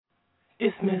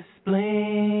It's Miss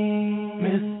Bling,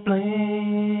 Miss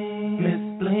Bling, Miss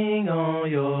Bling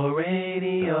on your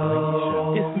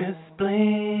radio. It's Miss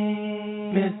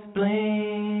Bling, Miss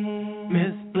Bling,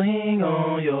 Miss Bling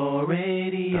on your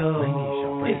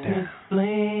radio. It's Miss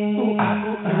Bling,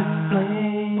 Miss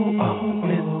Bling,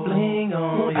 Miss Bling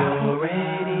on your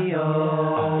radio.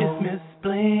 It's Miss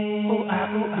Bling,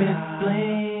 Miss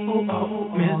Bling,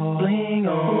 Miss Bling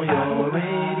on your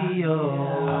radio.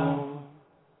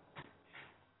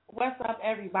 What's up,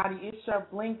 everybody? It's your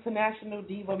Bling International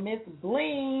Diva, Miss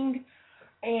Bling,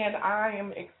 and I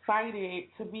am excited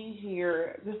to be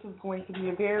here. This is going to be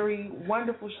a very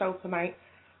wonderful show tonight.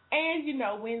 And, you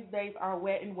know, Wednesdays are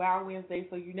Wet and Wild Wednesdays,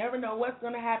 so you never know what's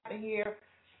going to happen here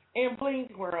in Bling's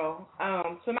World.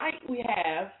 Tonight we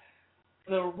have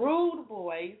the Rude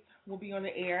Boys will be on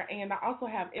the air, and I also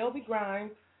have LB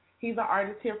Grimes. He's an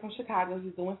artist here from Chicago.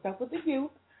 He's doing stuff with the youth.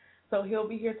 So he'll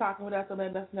be here talking with us and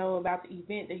letting us know about the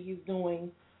event that he's doing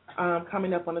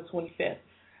coming up on the 25th.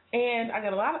 And I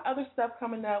got a lot of other stuff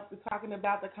coming up. We're talking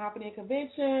about the Confident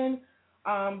Convention,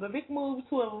 the big move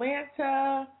to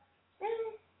Atlanta,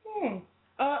 a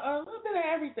little bit of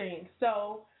everything.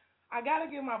 So I got to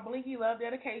give my Blingy love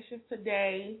dedications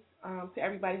today to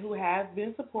everybody who has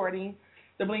been supporting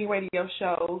the Bling radio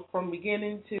show from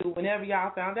beginning to whenever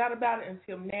y'all found out about it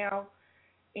until now,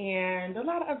 and a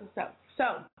lot of other stuff.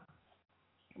 So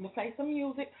I'm going to play some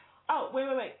music. Oh, wait.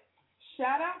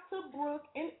 Shout out to Brooke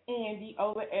and Andy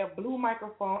over at Blue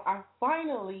Microphone. I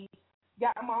finally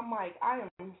got my mic. I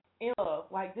am in love.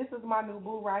 Like, this is my new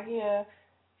boo right here.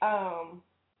 I'm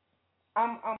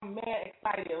mad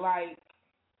excited. Like,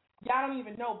 y'all don't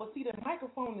even know. But see, the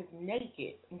microphone is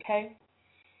naked, okay?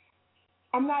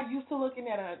 I'm not used to looking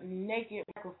at a naked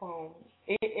microphone.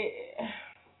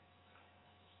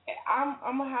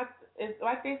 I'm going to have to, it's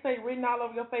like they say, written all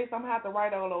over your face, I'm going to have to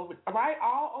write all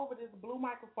over this blue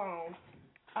microphone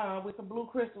with some blue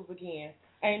crystals again.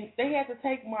 And they had to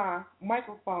take my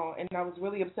microphone, and I was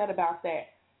really upset about that.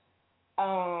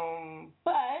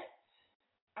 But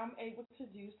I'm able to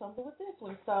do something with this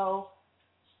one. So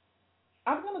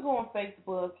I'm going to go on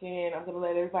Facebook, and I'm going to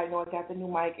let everybody know I got the new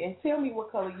mic, and tell me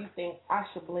what color you think I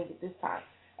should blink it this time.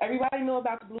 Everybody know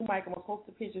about the blue mic. I'm going to post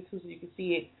a picture, too, so you can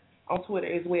see it on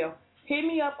Twitter as well. Hit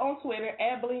me up on Twitter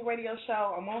at Bling Radio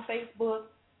Show. I'm on Facebook,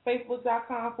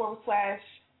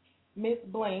 facebook.com/Miss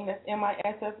Bling. That's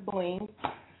MISS Bling.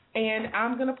 And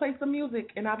I'm going to play some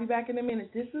music, and I'll be back in a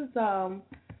minute. This is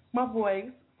my voice,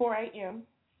 4 a.m.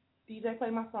 DJ, play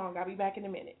my song. I'll be back in a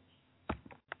minute.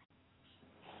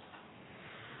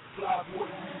 Tell the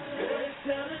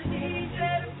DJ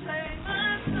to play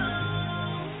my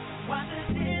song. Watch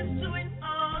the dance to it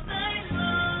all night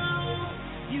long.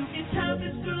 You can tap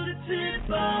it through the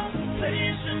tempo, play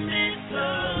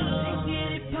instrumental, and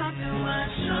get it poppin' while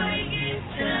shorty get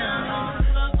down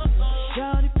on the floor.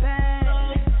 Shorty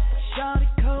bad, shorty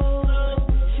cold,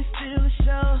 she still a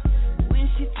show when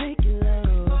she take it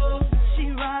low.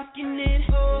 She rockin' it,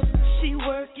 she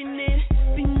working it,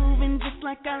 be moving just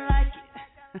like I like it.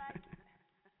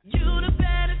 You the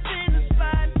baddest in the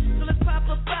spot, so let's pop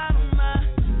a bottle, ma.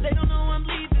 They don't know I'm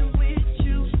leaving with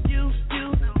you.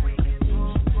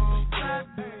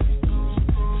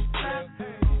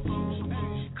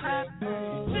 Clap.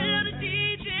 Tell the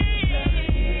DJ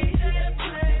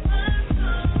play my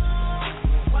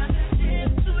song. Watch the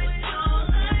dance to it all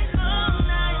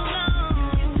night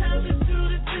long. You can tap it through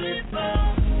the tempo,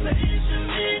 play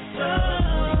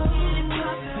instrumental. Get it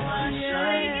poppin' while shawty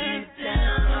get down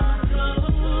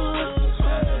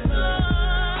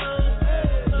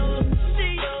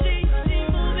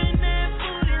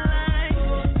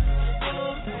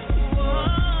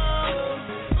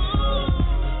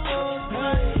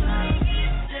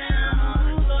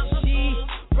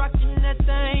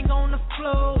on the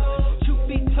floor. Truth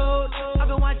be told, I've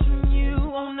been watching you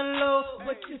on the low.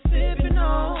 What you sipping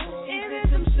on? Is it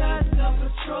some shots of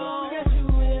Patrol? Got you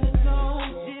in the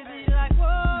zone. Is it like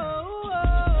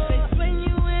whoa? They swing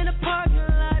you in a parking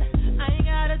lot. I ain't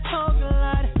gotta talk a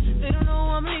lot. They don't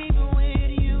know I'm leaving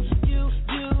with you.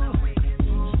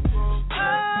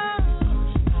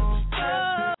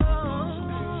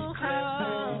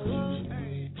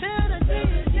 Tell the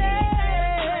DJ.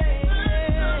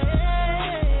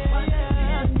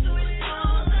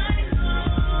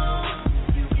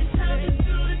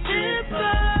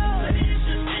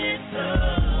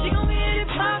 She gon'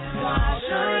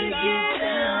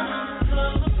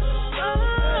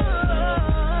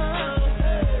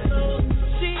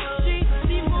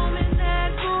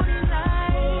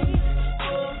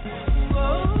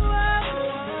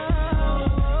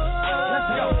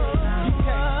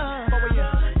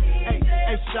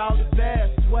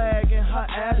 her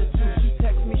attitude. She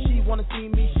text me, she wanna see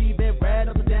me, she been ran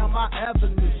up and down my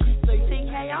avenue. She say,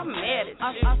 TK, I'm mad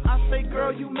at you. I say,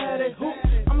 girl, you mad at who?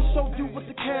 I'ma show you what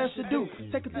the cash should do.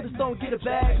 Take her to the store and get a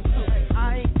bag of soup.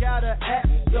 I ain't gotta ask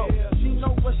though. She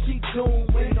know what she doing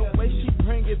the way she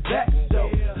bring it back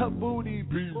though. Her booty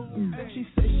be. She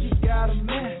say she got a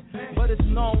man, but it's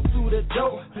known through the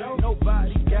door.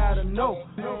 Nobody gotta know.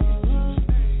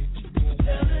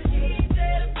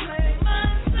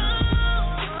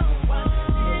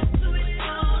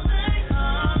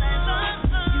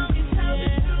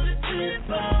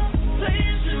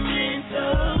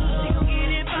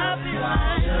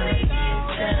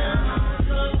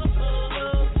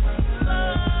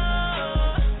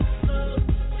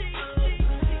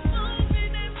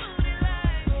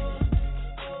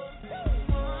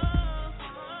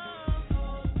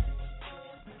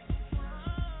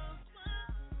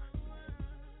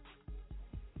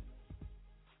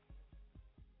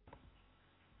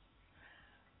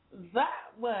 That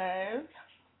was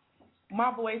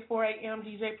my voice, 4 a.m.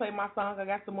 DJ Play My Song. I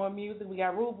got some more music. We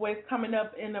got Rude Boys coming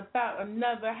up in about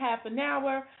another half an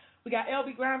hour. We got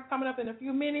LB Grimes coming up in a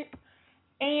few minutes.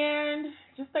 And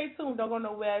just stay tuned. Don't go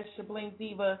nowhere. It's your Bling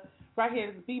Diva. Right here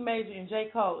is B Major and J.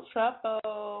 Cole.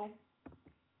 Trouble.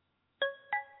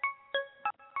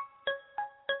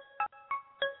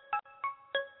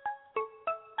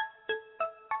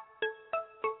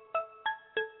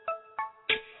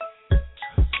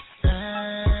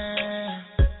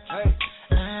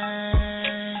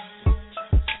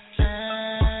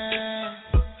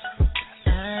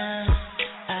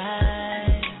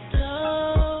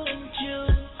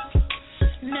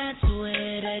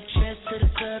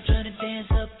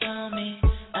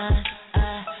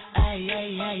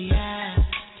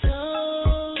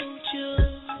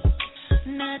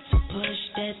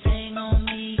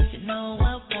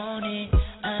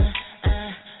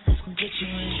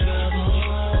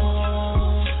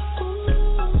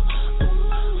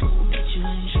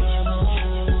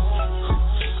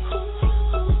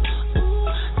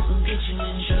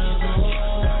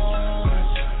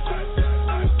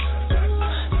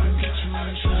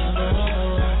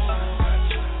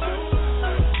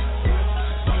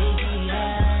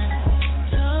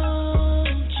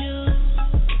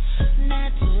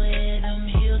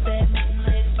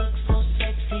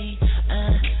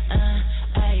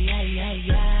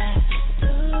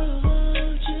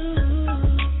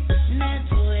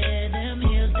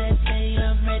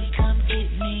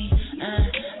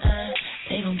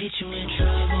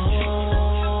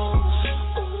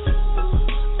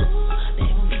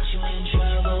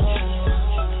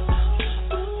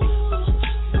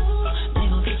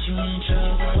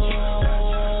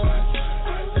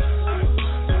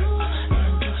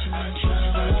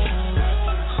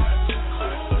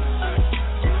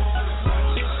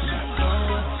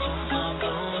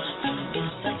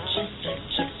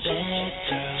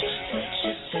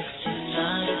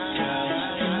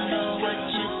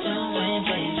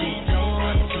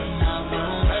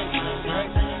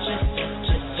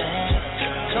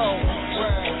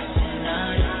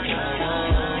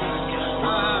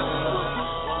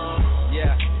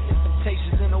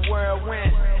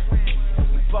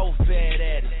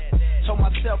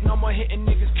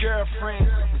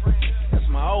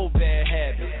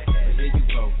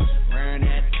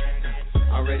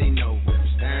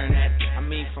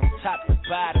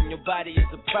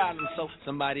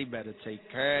 Somebody better take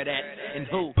care of that. And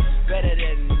who better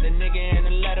than the nigga in the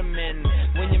Letterman?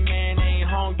 When your man ain't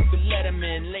home, you can let him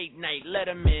in. Late night, let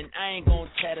him in. I ain't gonna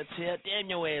tattletale. Damn,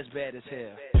 your ass bad as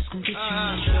hell. It's gonna get you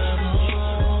in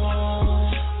trouble.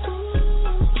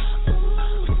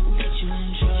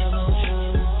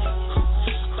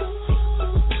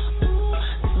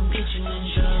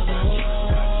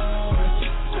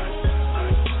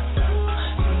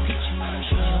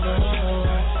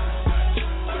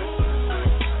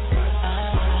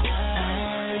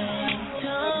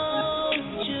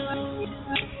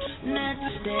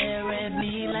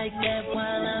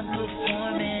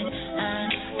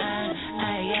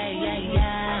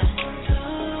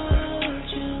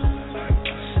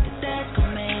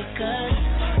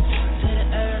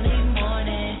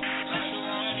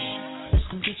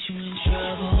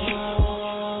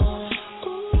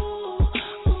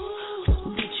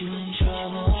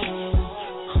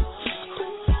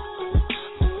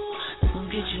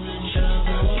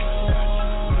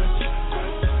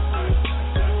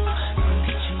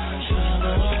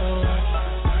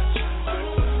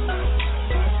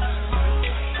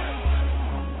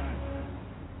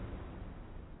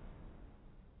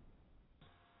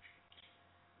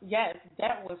 Yes,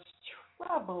 that was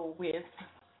Trouble with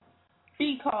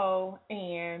B. Cole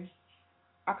and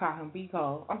I call him B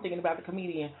Cole. I'm thinking about the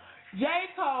comedian J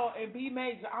Cole and B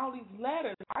Major. All these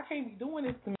letters. I can't be doing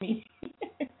this to me.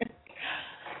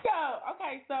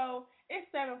 So it's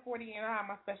 7:40 and I have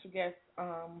my special guest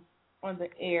on the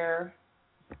air.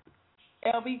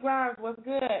 LB Grimes, what's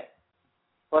good?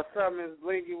 What's up, Miss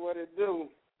Blingy? What it do?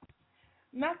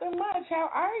 Nothing much. How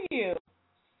are you?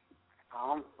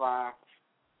 I'm fine.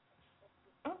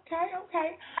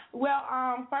 Okay. Well,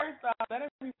 first, let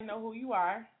everyone know who you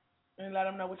are and let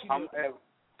them know what you do.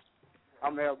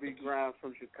 I'm LB Grimes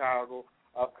from Chicago,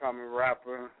 upcoming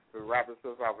rapper. Been rapping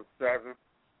since I was 7.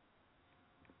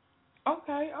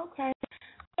 Okay.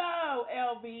 So,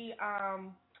 LB,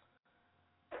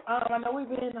 I know we've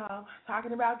been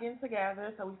talking about getting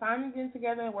together, so we finally getting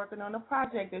together and working on a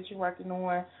project that you're working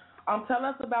on. Tell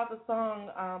us about the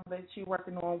song that you're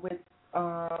working on with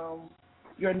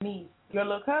your niece. Your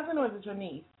little cousin, or is it your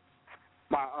niece?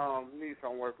 My niece,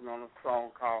 I'm working on a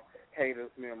song called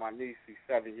Haters. Me and my niece, she's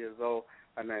 7 years old.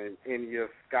 Her name is India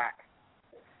Scott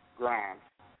Grimes.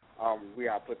 We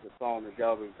got to put the song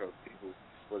together because people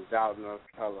was doubting us,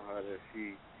 telling her that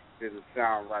she didn't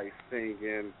sound right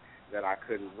singing, that I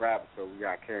couldn't rap, so we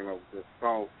got came up with this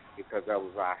song because that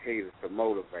was our haters to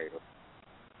motivate us.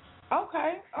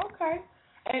 Okay.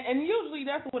 And usually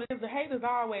that's what it is. The haters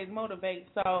always motivate.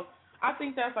 So I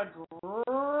think that's a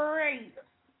great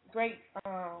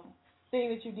thing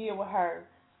that you did with her,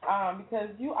 because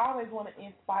you always want to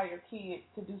inspire kids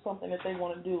to do something that they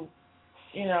want to do,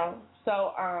 you know.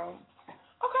 So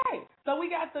okay. So we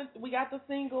got the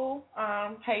single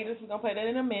Haters. We're gonna play that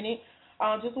in a minute.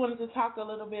 Just wanted to talk a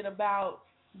little bit about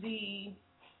the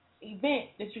event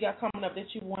that you got coming up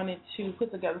that you wanted to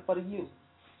put together for the youth.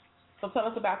 So tell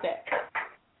us about that.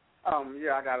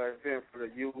 Yeah, I got an event for the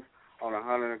youth on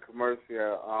 100 and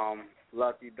Commercial.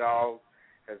 Lucky Dog.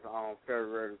 It's on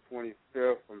February the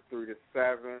 25th from 3 to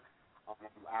 7. I'm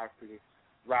actually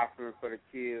rapping for the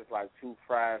kids, like 2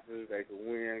 prizes they can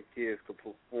win. Kids can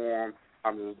perform.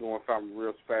 I'm just doing something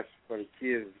real special for the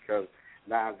kids because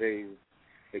nowadays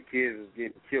the kids is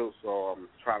getting killed, so I'm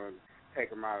trying to take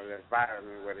them out of that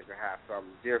environment where they can have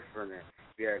something different and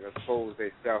be able to expose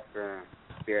themselves and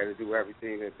be able to do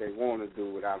everything that they want to do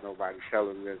without nobody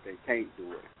telling them that they can't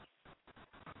do it.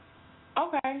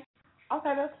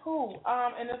 Okay, that's cool.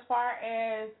 And as far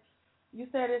as you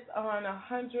said, it's on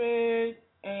 100,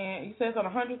 and you said it's on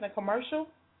 100th and Commercial.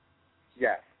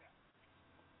 Yes.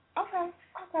 Okay.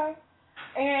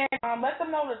 And let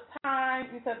them know the time.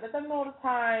 You said let them know the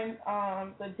time,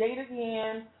 the date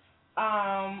again.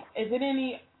 Is it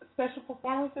any special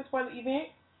performances for the event?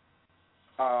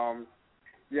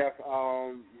 Yes.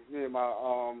 Me and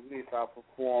my niece are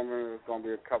performing. There's gonna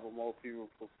be a couple more people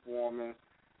performing.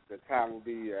 The time will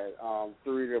be at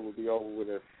 3. That will be over with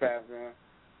at 7.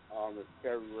 It's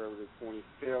February the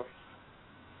 25th.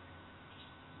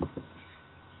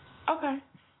 Okay.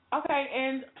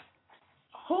 And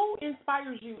who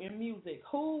inspires you in music?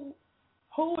 Who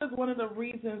is one of the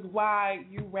reasons why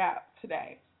you rap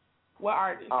today? What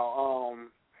artist?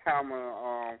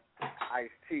 Hammer,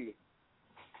 Ice-T.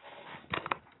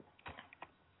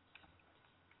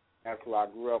 That's who I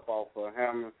grew up off of.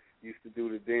 Hammer used to do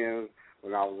the dance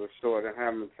when I was a short at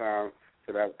Hammer time,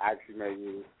 so that actually made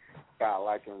me start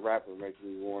liking rap and making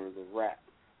me want to rap.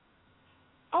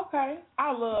 Okay,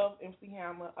 I love MC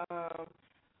Hammer.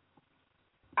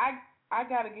 I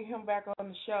got to get him back on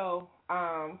the show.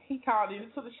 He called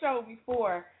into the show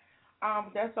before.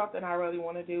 But that's something I really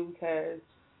want to do because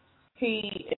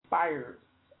he inspires.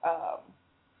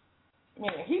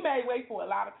 He made way for a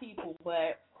lot of people,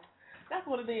 but that's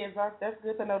what it is. That's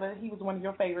good to know that he was one of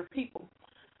your favorite people.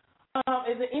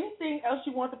 Is there anything else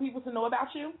you want the people to know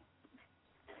about you?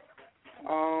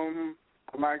 I'm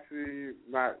actually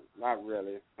not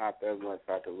really. Not that much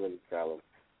I could really tell them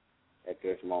at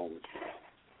this moment.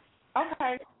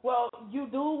 Okay. Well, you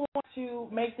do want to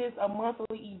make this a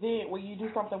monthly event where you do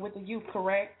something with the youth,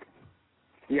 correct?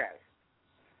 Yes.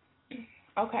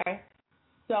 Okay.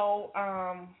 So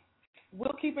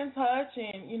we'll keep in touch,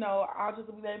 and, I'll just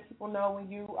be letting people know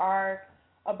when you are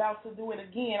about to do it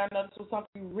again. I know this was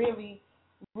something you really,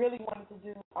 really wanted to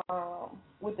do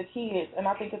with the kids, and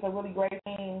I think it's a really great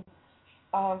thing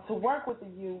to work with the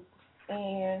youth.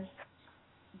 And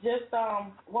just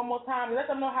one more time, let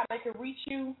them know how they can reach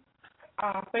you.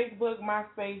 Facebook,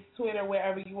 MySpace, Twitter,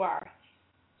 wherever you are.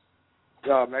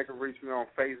 They can reach me on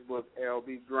Facebook,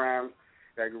 LB Grimes.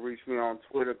 They can reach me on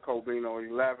Twitter,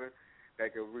 Cobino11. They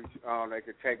can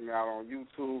check me out on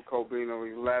YouTube,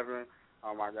 Cobino11.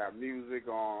 I got music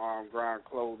on Grind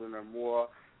Clothing and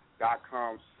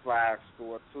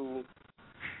More.com/store2.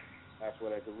 That's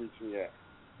where they can reach me at.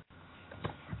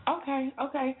 Okay,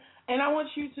 okay. And I want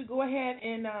you to go ahead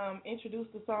and introduce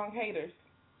the song Haters.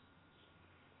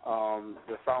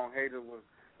 The song Hater was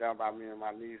done by me and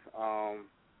my niece,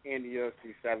 India.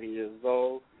 She's 7 years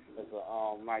old. It's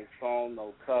a nice song,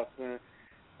 no cussing.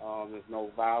 There's no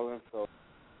violence, so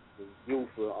the youth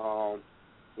will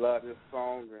love this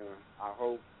song, and I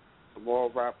hope some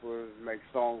more rappers make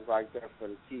songs like that for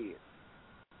the kids.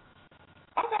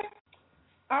 Okay.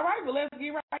 All right, well, let's get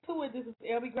right to it. This is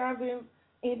LB Grimes and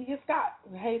India Scott,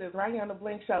 Haters, right here on the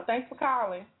Bling Show. Thanks for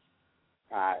calling.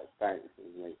 All right, thanks.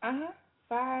 Bye.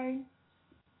 Bye.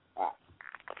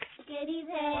 Sick of these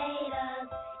haters,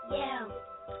 yeah.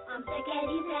 I'm sick of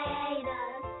these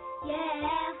haters, yeah.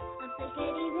 I'm sick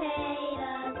of these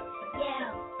haters, yeah.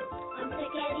 I'm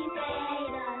sick of these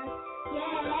haters, yeah.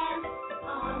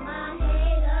 All my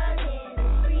haters in the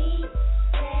street,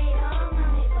 they don't know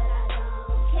me, but I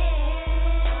don't care.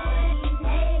 These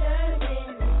haters in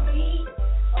the street,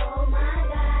 oh my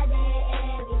God, they're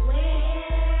everywhere.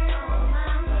 All my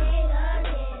haters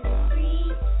in the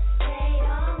street, they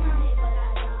don't know me, but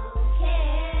I don't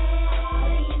care.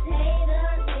 These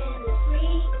haters in the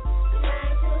street,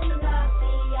 trying to knock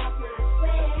me off my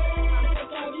square. I'm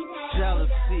sick of these haters.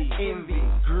 Jealousy, envy,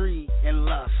 greed, and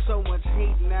lust. So much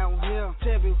hating out here.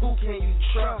 Tell me, who can you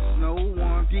trust? No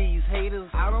one. These haters,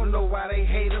 I don't know why they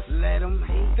hate us. Let them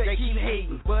hate. They keep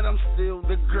hating, but I'm still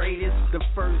the greatest. The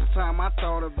first time I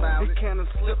thought about it, kinda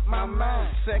slipped my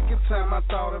mind. Second time I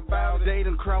thought about it, they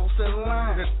done crossed the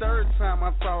line. The third time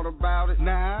I thought about it,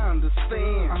 now I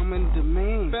understand. I'm in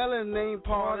demand. Felon ain't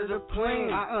part of the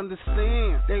plan. I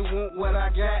understand. They want what I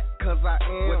got, cause I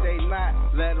am what they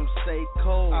not. Let them stay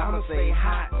cold. I'ma stay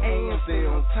hot and stay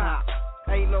on top.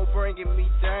 Ain't no bringing me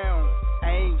down. I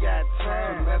ain't got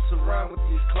time to mess around with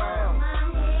these clowns. My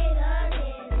haters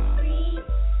in the street,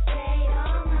 they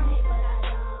don't know me, but I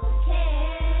don't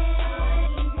care.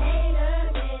 These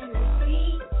haters in the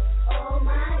street, oh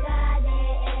my God,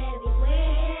 they're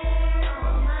everywhere.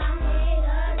 All my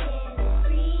haters in the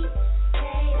street,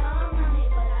 they don't know me,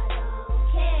 but I don't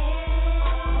care.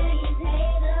 These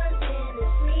haters in the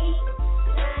street,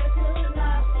 trying to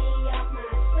knock me off my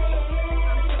square.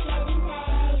 I'm sick of these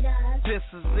haters. This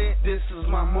is it, this is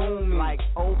my moment. Like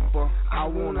Oprah, I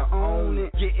wanna own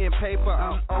it. Getting paper,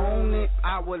 I'm on it.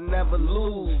 I would never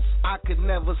lose, I could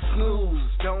never snooze.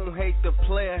 Don't hate the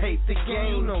player, hate the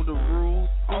game. You know the rules,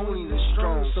 only the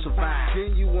strong survive.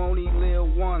 Then you only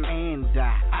live one and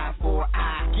die. Eye for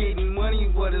eye, getting money,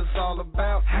 what it's all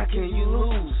about. How can you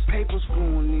lose? Papers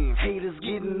going in, haters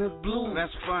getting the blues.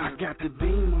 That's fine. I got the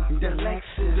Beamer, the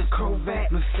Lexus, the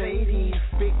Corvette, Mercedes,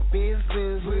 big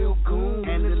business, real goon,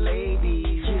 and the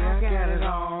ladies. Yeah, I got it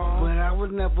all, but I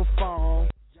would never fall.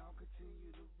 Y'all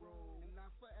continue to roll, and I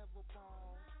forever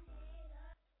fall.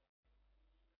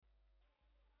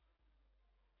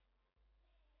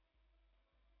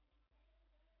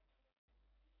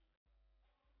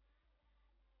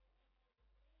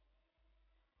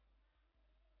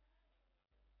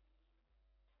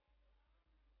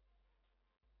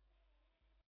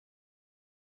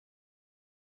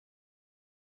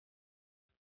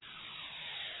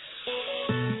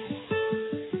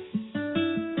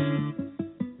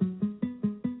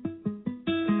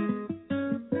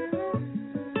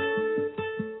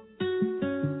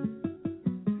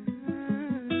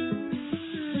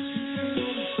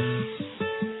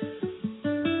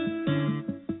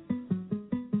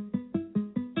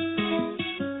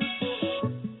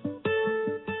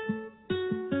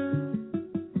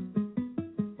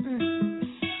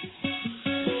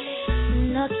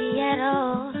 No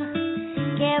quiero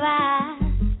que vas,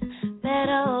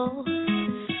 pero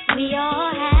we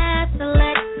all have to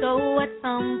let go at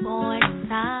some point in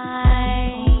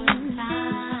time.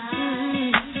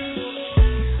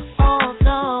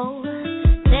 Although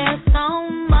there's so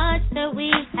much that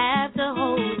we have to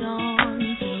hold on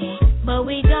to, but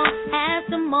we don't have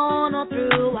to mourn all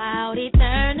throughout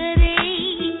eternity.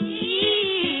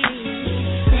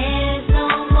 There's no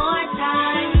more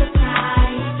time to cry.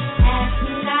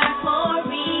 Asking God for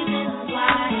reasons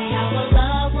why our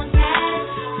loved ones had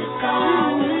to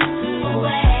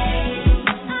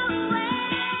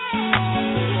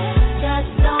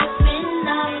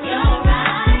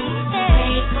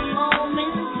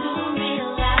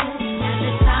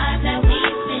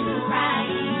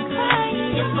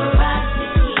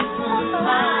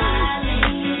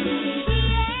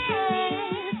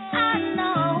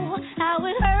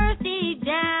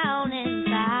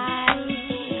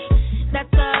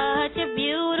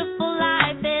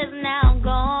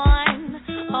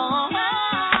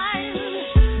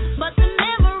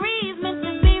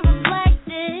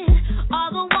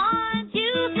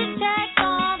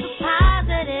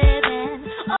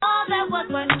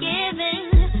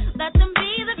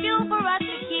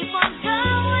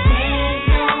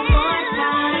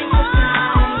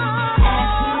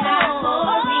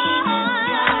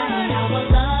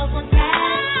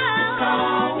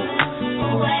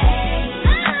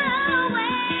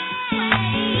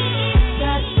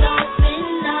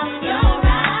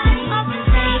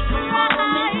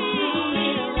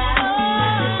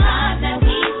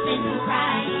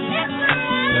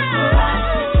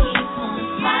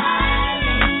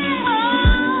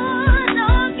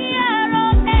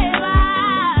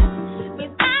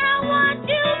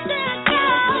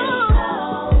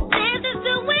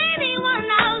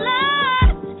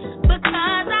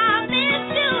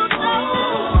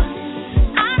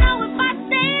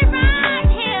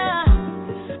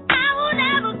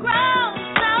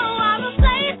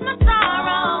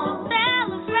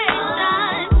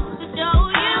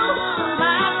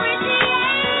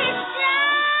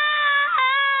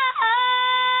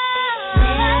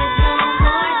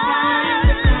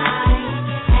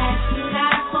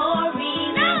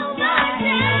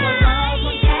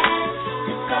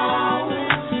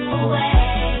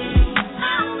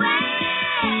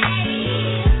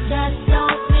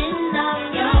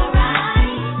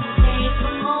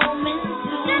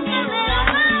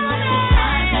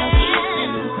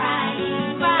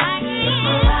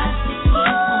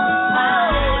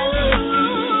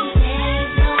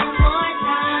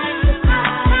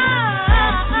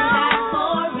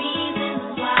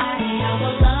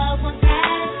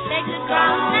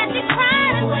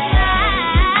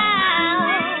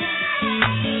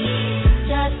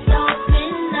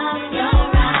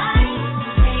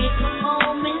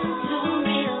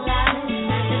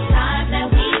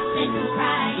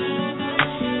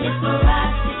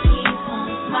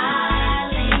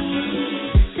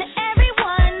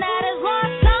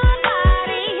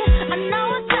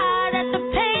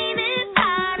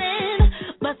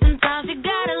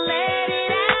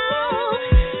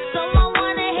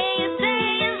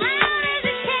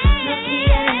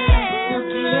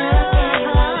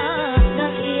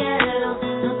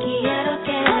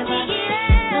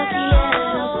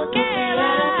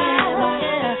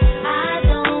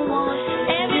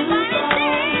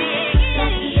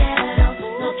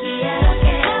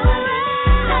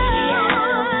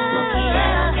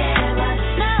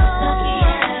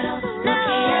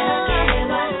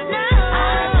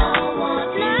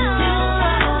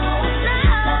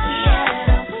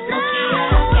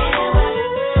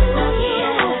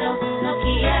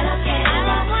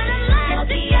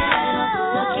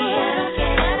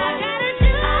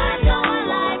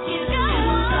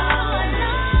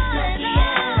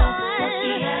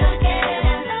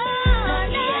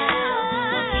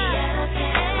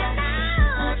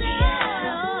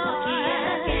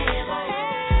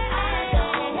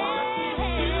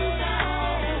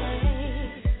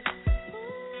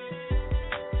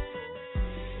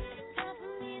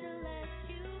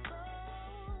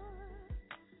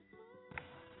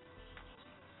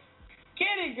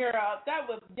girl. That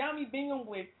was Yummy Bingham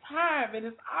with Time. And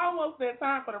it's almost that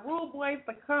time for the Rude Boys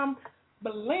to come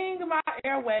bling my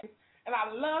airwaves. And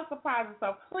I love surprises.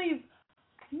 So please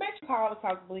make sure you call to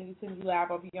talk to Blingy to me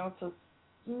live. I'll be on till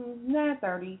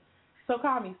 9:30. So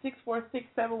call me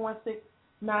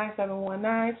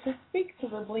 646-716-9719 to speak to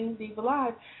the Bling Diva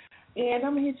Live. And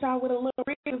I'm going to hit y'all with a little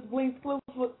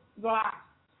BLINGSCLUSIVE.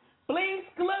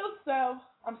 BLINGSCLUSIVE.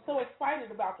 I'm so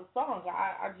excited about the song.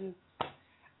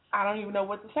 I don't even know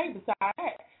what to say besides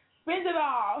that. Spend it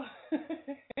all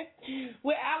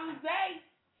with Alizé.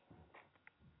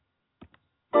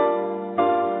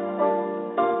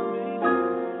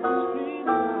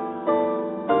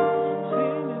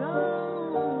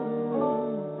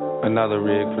 Another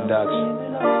rig production.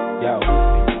 Yo.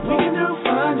 We can do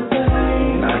fine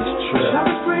today. Nice trip.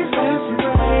 Shopping spree, fancy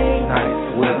rain. Nice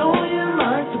whip. I know you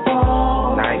like the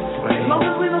ball. Nice play. As long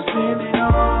as we don't spend it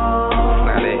all.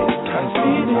 Now they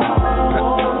Spend it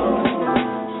all.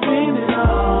 Spend it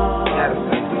all. Gotta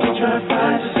say We can try to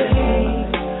find a thing.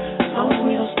 As long as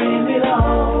we don't spend it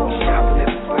all. shopping at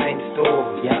the same store.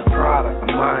 Yeah. Prada,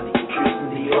 Armani, Tristan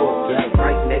Dior. Yeah.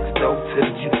 Right next door to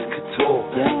the Juice Couture.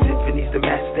 Yeah. Tiffany's the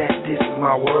match that. This is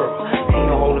my world. Ain't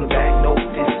no holding back. No,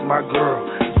 this is my girl.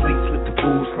 Sweets with the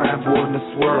booze, slime board in the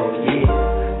swirl. Yeah.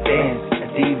 Dance, a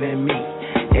diva and me.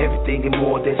 Everything and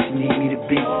more that she need me to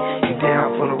be. You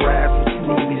down for the ride, what you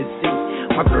need me to see.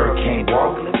 My girl can't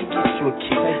walk, let me get you a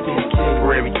key.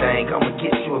 For everything, I'ma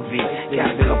get you a V.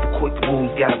 Got a couple quick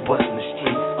moves, got a bust in the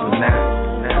streets. But now,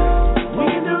 we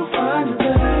can do fine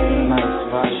today. nice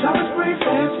vibe. Shopping spree,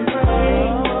 fancy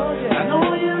rain. I know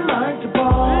you like the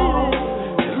ball.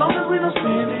 As long as we don't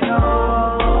spend it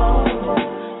all.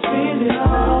 Spend it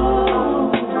all.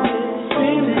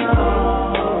 Spend it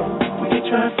all. We can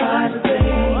try to find a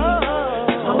thing.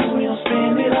 As long as we don't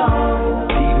spend it all.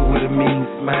 Peter with a mean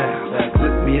smile.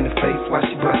 Look me in the face while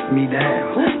she bustin' me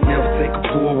down. Never take a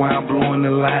pull while I'm blowing the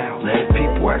loud.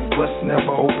 People ask questions, never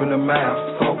open their mouth.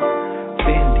 So,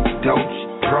 Fendi, Dolce,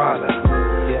 Prada.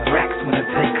 Racks when I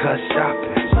take her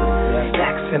shopping.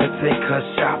 Stacks when I take her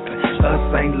shopping. Us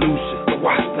St. Lucia, so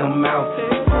watch them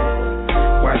mountains.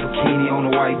 White bikini on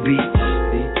the white beach.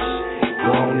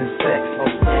 Grown and sexy.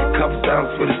 Couple times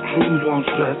for this cruise, won't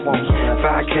stress me.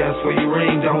 5 cash for your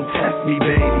ring, don't test me,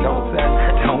 baby.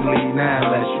 Don't leave now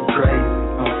unless you crazy.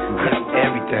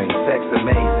 Everything, sex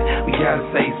amazing. We gotta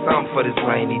say something for this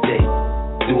rainy day.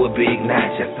 Do a big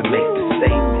night just to make the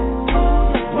statement.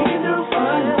 We can do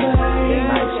fine today.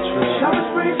 Nice trip. Shopping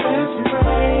spree, fancy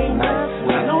rain. Nice I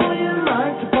whip. know you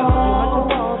like the ball.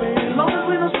 As long as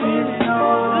we don't spend it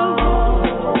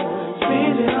all.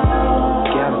 Spend it all.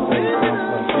 Gotta say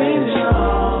something. Spend it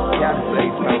all. Gotta say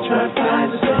We can try to something.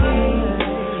 find a thing.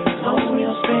 As long as we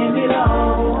don't spend it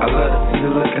all. I love to see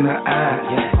the look in her eyes.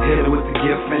 Hit her with the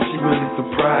gift and she really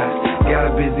surprised. Got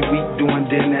a busy week doing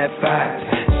dinner at 5.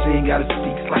 She ain't gotta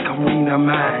speak, it's like I'm reading her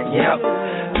mind. Yep.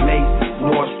 Macy's,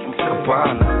 Nordstrom,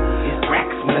 Cabana.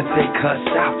 Racks when I take her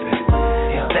shopping.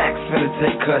 Stacks when I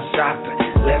take her shopping.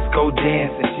 Let's go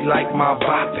dancing, she like my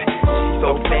bopping. She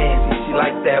so fancy, she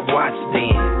like that watch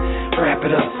then. Wrap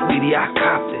it up, sweetie, I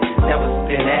copped it. Never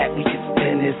spend that, we can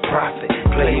spend this profit.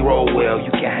 Play role well,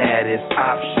 you can have this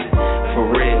option. For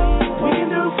real. We can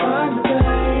do fine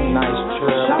today. Nice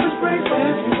trip. Shopping spree,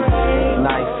 fancy rain.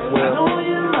 Nice I whip. know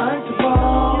you like the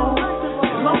ball.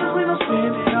 As long as we don't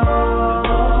spend it all.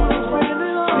 Spend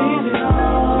it all. Spend it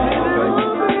all.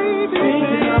 Spend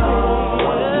it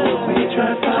all. We can try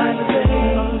to find a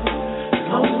thing. As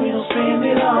long as we don't spend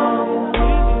it all.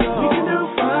 We can do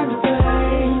fine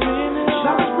today.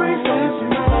 Shopping spree, fancy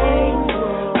rain.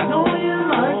 I know you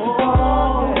like the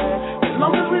ball. As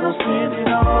long as we don't spend it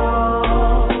all.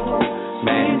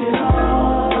 Man, Spend it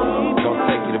all. gonna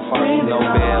take you to Funky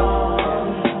Nobel.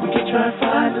 We can try to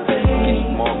find a thing. Get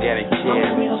some organic As long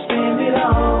as we cherry. don't spend it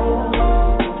all.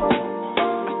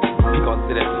 We gonna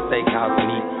sit at the steakhouse and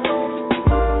eat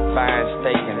fine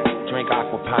steak and drink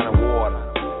aquapana water.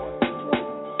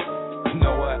 You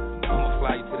know what? I'm gonna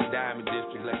fly you to the Diamond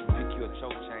District, let you pick you a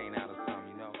choke chain out or something,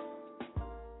 you know?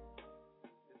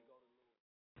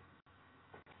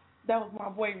 That was my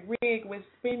boy Rig with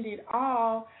Spend It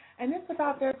All. And it's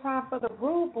about that time for the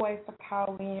Rude Boys to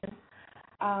call in.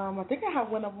 I think I have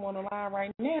one of them on the line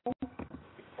right now.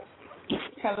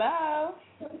 Hello?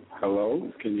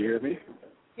 Hello, can you hear me?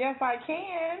 Yes, I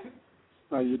can.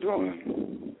 How you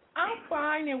doing? I'm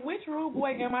fine. And which Rude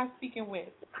Boy am I speaking with?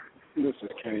 This is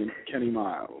Kenny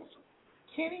Miles.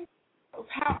 Kenny?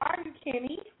 How are you,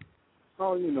 Kenny?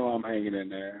 Oh, you know I'm hanging in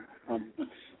there. I'm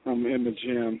in the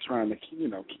gym trying to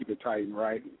keep it tight and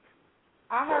right.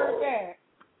 I heard that.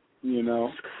 You know.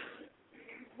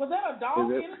 Was that a dog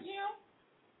Is in it? the gym?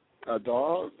 A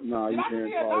dog? No, Did you I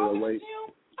hearing see a dog probably in the the weight.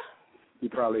 gym? You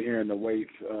probably hearing the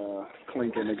weights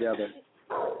clinking together.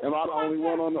 Am I the only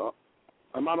one on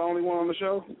the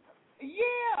show? Yeah,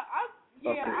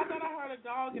 Okay. I thought I heard a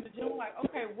dog in the gym. Like,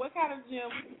 okay, what kind of gym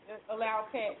allow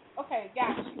pets? Okay,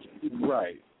 got you.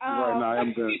 Right. Right now,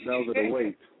 those are the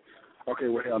weights. Okay,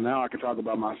 well, hell, now I can talk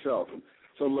about myself.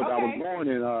 So, look, Okay. I was born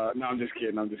in, no, I'm just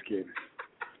kidding. Oh,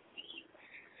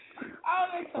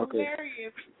 that's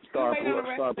hilarious. Start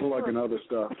plugging other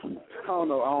stuff. I don't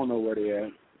know where they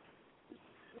at.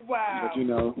 Wow.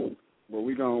 But, but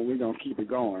we gonna keep it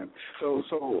going. So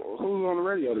who's on the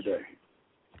radio today?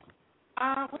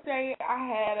 Today I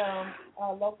had a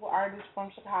local artist from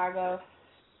Chicago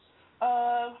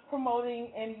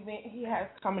promoting an event he has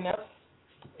coming up.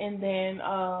 And then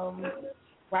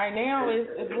right now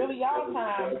it's really y'all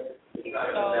time.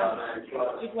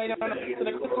 So just wait on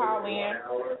the call in.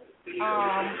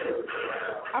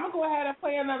 I'm going to go ahead and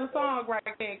play another song right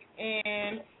quick.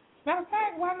 And matter of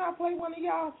fact, why not play one of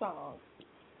y'all songs?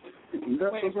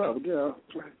 That's what's up. Yeah.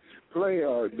 Play,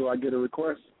 do I get a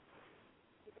request?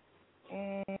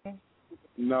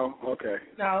 No? Okay.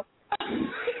 No. Okay,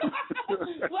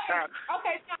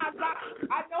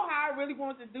 I know how I really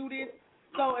want to do this.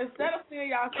 So instead of playing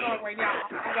y'all song right now,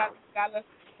 I got a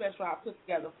special I put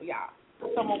together for y'all. So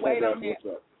I'm going to wait on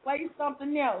that. Play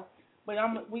something else. But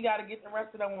we got to get the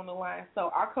rest of them on the line.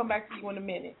 So I'll come back to you in a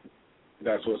minute.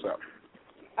 That's what's up.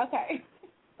 Okay.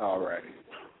 All right.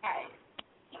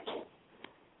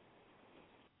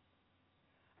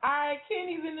 All right,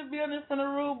 Kenny's in the building from the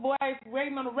Rude Boys.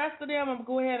 Waiting on the rest of them. I'm going to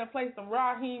go ahead and play some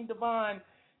Raheem Devon.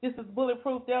 This is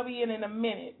Bulletproof. They'll be in a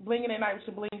minute. Blingin' at night with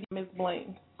your Blingy, Miss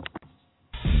Bling.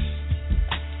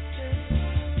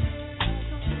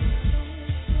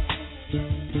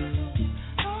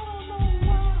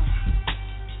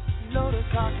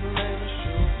 Cock and name is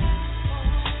true.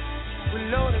 We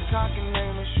loaded cock and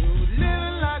name is true.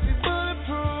 Living like we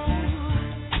bulletproof.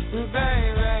 We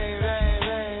bang, bang, bang,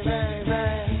 bang, bang,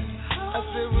 bang. I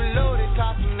said we loaded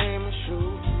cock and name is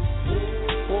true.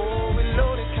 Oh, we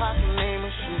loaded cock and name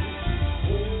is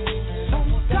true.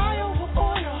 Some will die over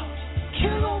oil,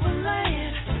 kill over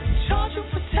land, charge you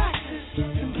for taxes,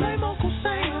 and blame Uncle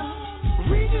Sam.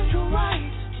 Read your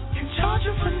rights, and charge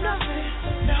you for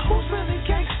nothing. Now who's really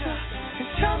gangster?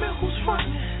 Tell me who's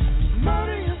frontin',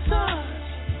 murder your sons,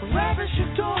 ravish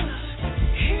your daughters,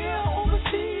 here,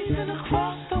 overseas, and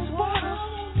across those waters.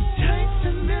 Tanks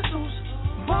and missiles,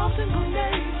 bombs and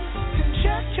grenades,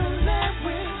 inject your land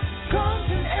with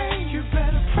guns and aid. You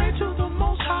better pray to the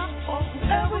Most High or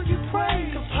whoever you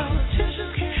pray. The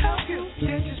politicians can't help you,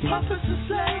 they're just puppets and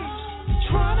slaves,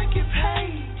 trying to get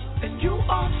paid, and you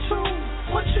are too.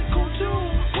 What you gon' do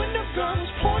when the gun is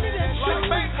pointed at you?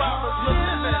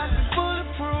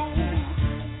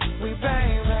 We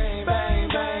bang, bang, bang,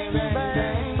 bang, bang,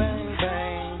 bang, bang,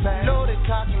 bang, bang. Loaded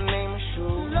cock and name is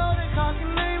true. Loaded cock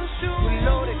and name is true. We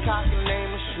loaded cock and name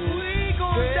is true. We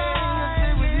gon'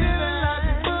 die. We living like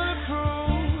we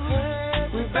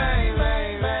bulletproof. We bang,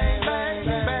 bang, bang, bang,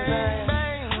 bang, bang,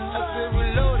 bang. I said we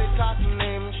loaded cock and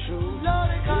name is true.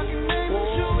 Loaded cock and name is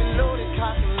true. We loaded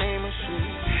cock and name is true.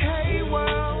 Hey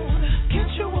world, get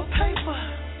you a paper.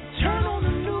 Turn on the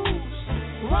news.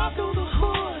 Ride through the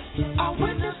hood. I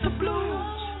witness the blues.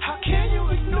 How can you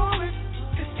ignore it?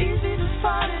 It's easy to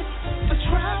spot it. A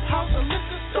trap house, a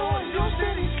liquor store, and your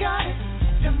city's got it.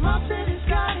 And my city's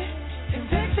got it. And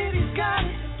their city's got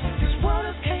it. This world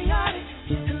is chaotic.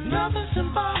 And nothing's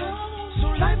symbolic.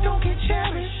 So life don't get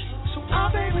cherished. So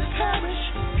our babies perish.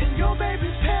 And your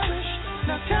babies perish.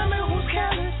 Now tell me who's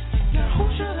careless. Now who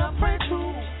should I pray to?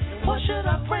 And what should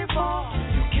I pray for?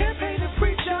 You can't pay the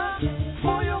preacher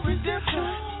for your redemption.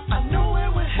 I know where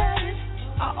we're headed.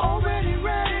 I already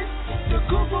read it. The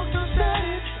good book done said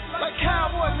it. Like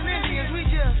cowboys and Indians, we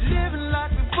just living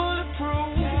like we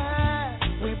bulletproof. Yeah.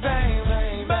 We bang,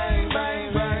 bang, bang,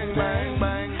 bang, bang, bang,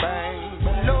 bang, bang.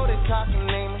 We loaded cock and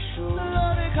name is true.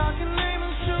 Loaded cock and name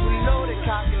is true. We loaded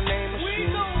cock and name is true. We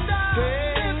gon' die.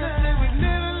 Hey, I said we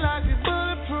living like we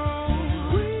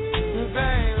bulletproof. We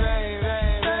bang, bang,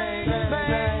 bang, bang, bang,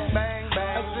 bang, bang,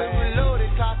 bang. I said we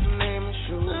loaded cock and name is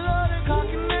true. Loaded cock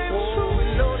and name is true. We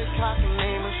loaded cock and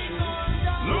name is true.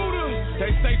 Luda, they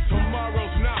say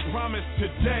tomorrow's not promised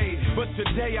today, but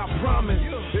today I promise.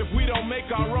 If we don't make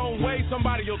our own way,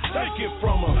 somebody will take it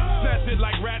from us. Snatch it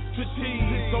like rats to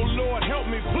tease. So Lord help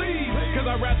me please, cause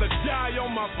I'd rather die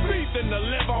on my feet than to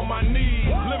live on my knees.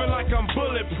 Living like I'm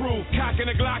bulletproof, cocking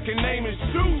a Glock and name is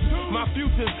Zeus. My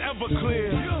future's ever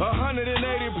clear, 180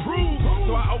 proof.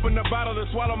 So I open the bottle to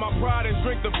swallow my pride and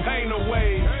drink the pain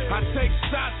away. I take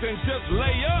shots and just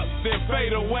lay up, then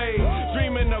fade away.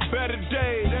 Dreaming a better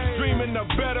day, dreaming a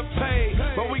better pay.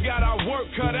 But we got our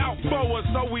work cut out for us,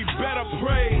 so we better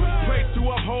pray. Pray to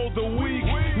uphold the weak,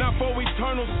 not for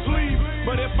eternal sleep.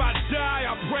 But if I die,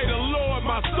 I pray the Lord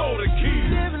my soul to keep.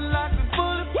 Living like a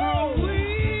bulletproof.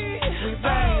 We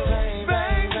bang, bang,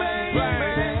 bang, bang,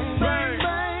 bang, bang,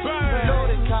 bang.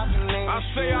 Loaded cock and name I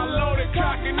say I loaded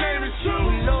cock and name is true.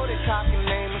 We loaded cock and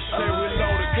name is Say we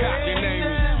loaded cock and name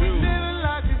is true. Living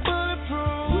like we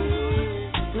bulletproof.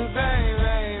 We bang,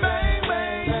 bang, bang,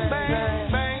 bang, bang,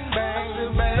 bang,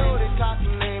 bang. Loaded cock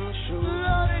and name is true.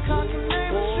 Loaded cock and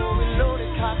name is true. We loaded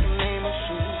cock and name is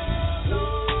true.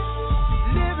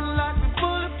 Living like we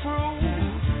bulletproof.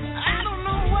 I don't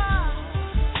know why.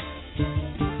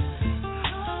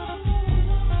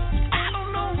 I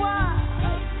don't know why.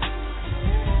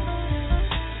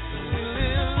 We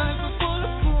live like we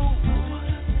bulletproof.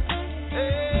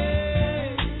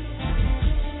 Hey,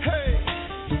 hey.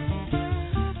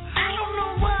 I don't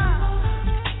know why.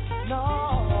 No.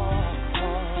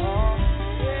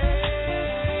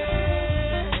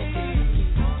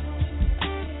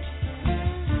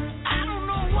 I don't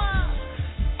know why.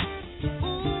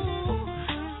 Ooh.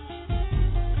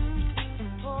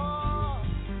 Oh.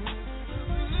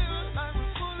 We live like we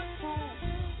bulletproof.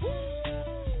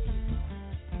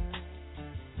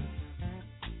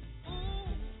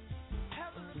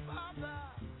 Heavenly Father,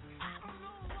 I don't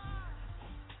know why.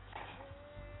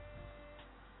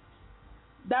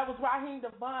 That was Raheem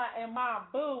Devon and my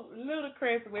boo,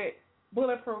 Ludacris with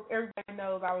Bulletproof. Everybody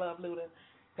knows I love Luda.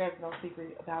 There's no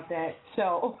secret about that.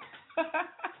 So,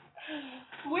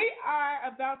 we are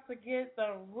about to get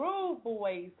the Rude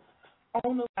Boys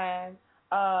on the line.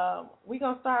 We're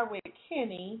going to start with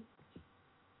Kenny.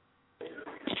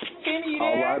 Kenny, you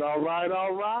there? All right.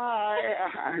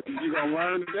 You're going to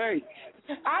learn today.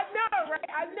 I know, right?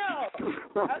 I know.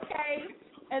 Okay.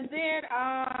 And then,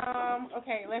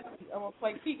 okay, let's see. I'm going to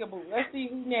play Peekaboo. Let's see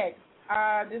who's next.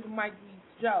 This might be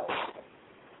Joe.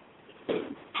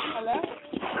 Hello?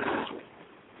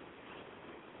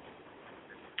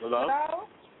 Hello?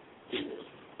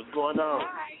 What's going on?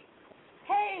 Hi.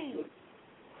 Hey.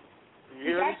 Can you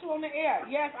hear me? Got you on the air.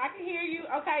 Yes, I can hear you.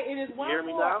 Okay, it is Can one you hear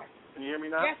me more. now? Can you hear me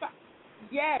now?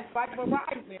 Yes, like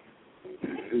Verizon.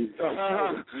 Is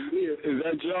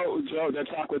that Joe that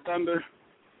talk with Thunder?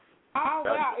 Oh,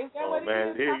 wow. Is that what man,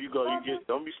 it is? here you go.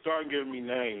 Don't be starting giving me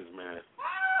names, man.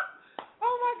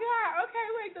 Oh, my God. Okay,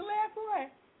 wait, the last one.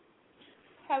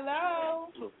 Hello?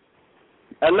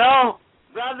 Hello?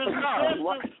 Brothers and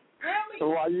sisters.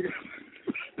 Really? Why you...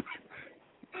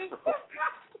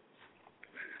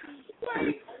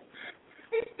 Wait.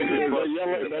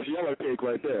 That's yellow cake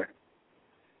right there.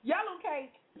 Yellow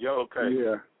cake. Yellow cake.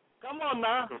 Yeah. Come on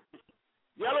now.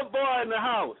 Yellow boy in the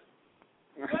house.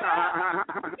 See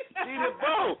the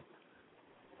boat.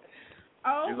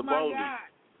 Oh, She's a my boldie. God.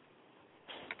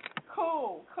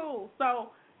 Cool.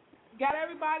 So, got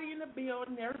everybody in the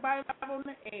building, everybody live on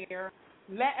the air.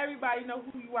 Let everybody know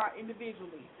who you are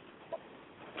individually.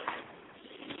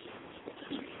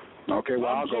 Okay,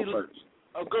 well, I'll go first.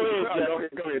 Oh, go ahead,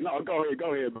 Go ahead.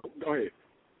 Go ahead.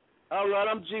 All right,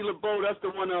 I'm G. LeBeau. That's the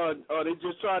one, they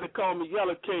just tried to call me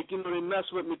Yellow Cake. You know, they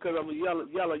mess with me because I'm a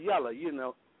yellow, you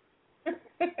know.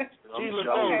 G.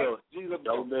 LeBeau, G.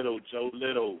 LeBeau. Joe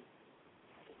Little.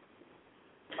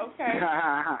 Okay.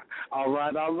 All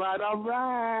right.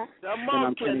 And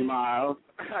I'm Kenny Miles.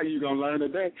 How you going to learn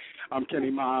today? I'm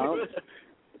Kenny Miles.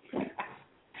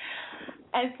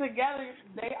 And together,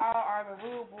 they all are the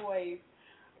Rude Boys.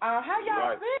 How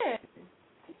y'all been?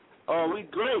 Oh, we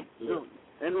great. Yeah.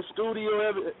 In the studio,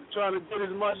 trying to get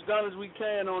as much done as we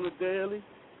can on the daily.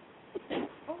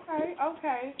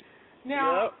 Okay.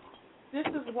 Now, This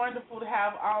is wonderful to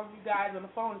have all of you guys on the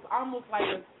phone. It's almost like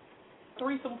a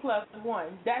threesome plus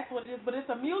one. That's what it is, but it's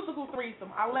a musical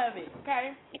threesome. I love it,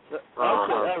 okay? All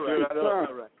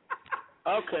right.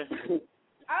 Okay.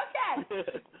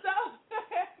 So,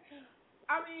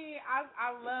 I mean,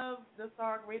 I love the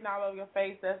song Written All Over Your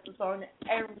Face. That's the song that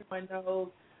everyone knows.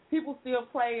 People still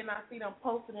play, and I see them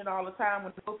posting it all the time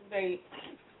when they go through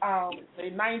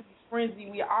their 90s frenzy.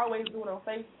 We always do it on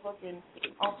Facebook and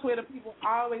on Twitter. People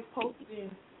always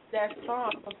posting that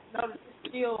song. So, you know, it's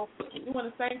still doing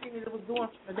the same thing that it was doing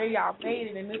from the day y'all made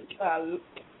it, and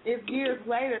it's years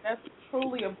later. That's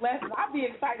truly a blessing. I'll be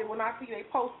excited when I see they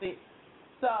post it.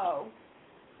 So.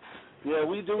 Yeah,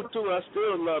 we do too. I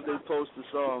still love they post the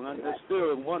song. It's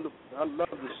still wonderful. I love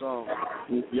the song.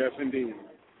 Yes, indeed.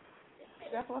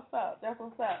 That's what's up.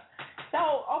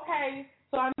 So, okay.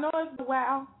 So I know it's a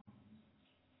while.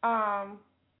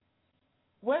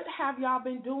 What have y'all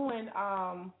been doing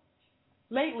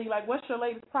lately? Like, what's your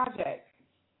latest project?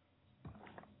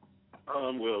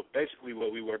 Well, basically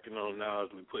what we're working on now is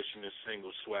we're pushing this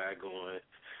single Swag on.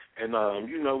 And,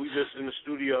 we just in the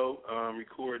studio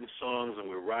recording songs, and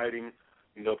we're writing,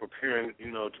 preparing,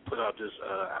 to put out this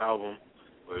album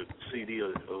or CD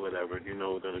or whatever.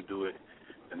 We're going to do it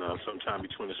and sometime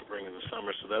between the spring and the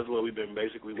summer. So that's what we've been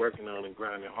basically working on and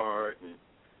grinding hard and,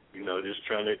 just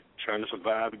trying to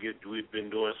survive. We've been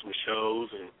doing some shows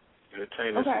and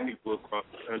entertaining some people across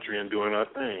the country and doing our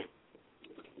thing.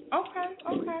 Okay.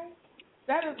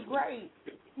 That is great.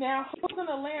 Now, who's in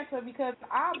Atlanta? Because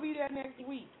I'll be there next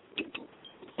week.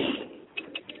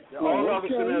 All of us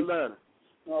in Atlanta.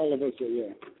 All of us are,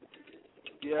 yeah.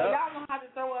 So y'all gonna have to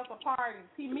throw us a party.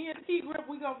 See, me and T-Grip,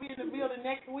 we gonna be in the building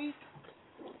next week.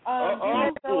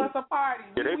 Throw us a party.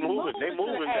 Yeah, they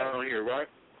moving down here, right?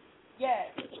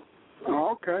 Yes.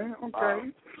 Oh, okay.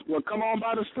 Well, come on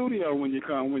by the studio when you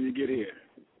get here.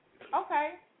 Okay.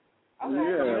 Yeah,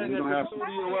 we're gonna have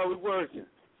studio while we're working.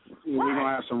 Yeah, we're gonna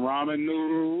have some ramen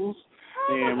noodles,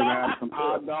 and we're gonna have some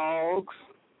hot dogs.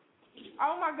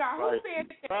 Oh my God, who said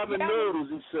that? Ramen noodles,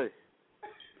 you say?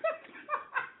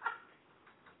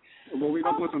 Well, we're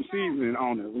gonna put some seasoning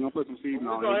on it. We're gonna put some seasoning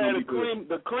on it. We're gonna have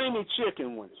the creamy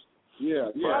chicken ones.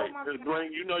 Yeah. Right.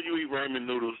 Bling, you eat ramen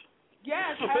noodles.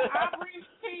 Yes, I'll bring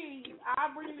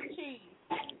the cheese.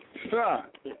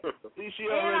 She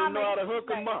already know how to hook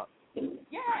them up.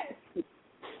 Yes,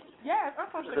 I'm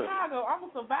from Chicago. I'm a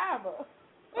survivor.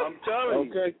 I'm telling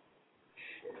you. Okay.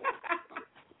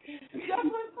 That's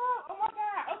what's up. Oh, my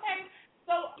God. Okay,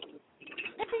 so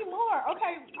tell me more.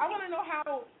 Okay, I want to know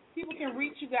how people can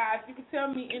reach you guys. You can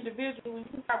tell me individually, we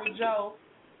start with Joe,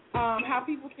 how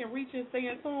people can reach and stay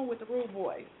in tune with the Rude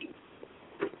Boys.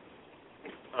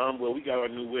 Well, we got our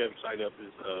new website up.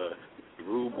 It's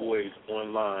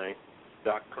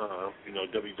rudeboysonline.com,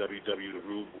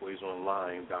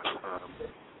 www.therudeboysonline.com.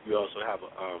 We also have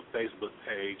a Facebook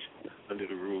page under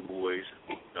the Rude Boys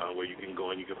where you can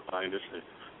go and you can find us. And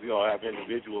we all have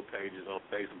individual pages on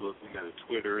Facebook. We got a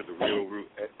Twitter, the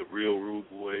Real Rude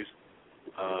Boys.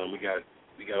 We got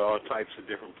all types of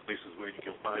different places where you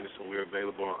can find us, and we're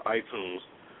available on iTunes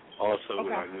also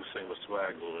with our new single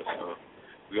Swag on. So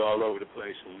we're all over the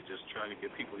place, and we're just trying to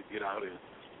get people to get out and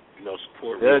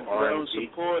support R&B.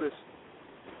 Support us.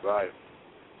 Right.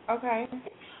 Okay,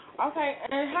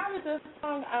 and how did this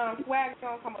song, Swag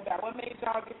song, come about? What made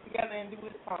y'all get together and do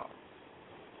this song?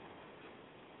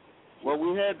 Well,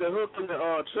 we had the hook in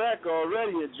the track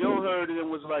already, and Joe heard it and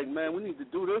was like, man, we need to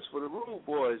do this for the Rude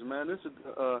Boys, man. This is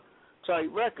a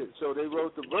tight record. So they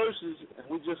wrote the verses, and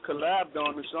we just collabed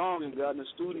on the song and got in the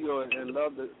studio and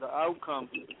loved the outcome.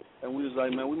 And we was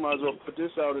like, man, we might as well put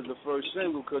this out as the first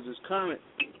single because it's current.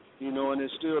 And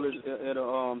it still is,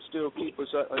 still keep us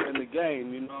in the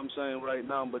game, you know what I'm saying, right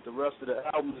now. But the rest of the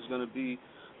album is going to be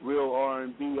real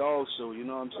R&B also, you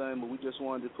know what I'm saying. But we just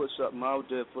wanted to put something out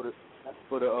there for the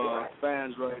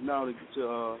fans right now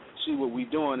to see what we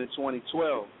doing in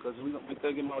 2012, because we're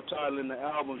thinking about titling the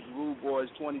album Rude Boys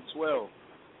 2012, so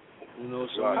we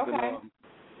can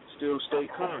still stay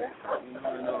current,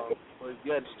 but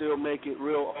yet still make it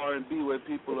real R&B where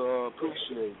people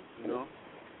appreciate it,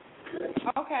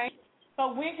 Okay.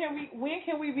 So when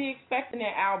can we be expecting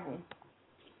that album?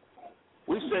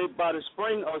 We say by the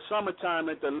spring or summertime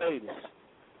at the latest.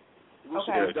 We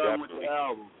should be done with the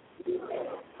album.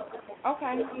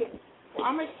 Okay.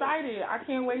 I'm excited. I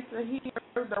can't wait to hear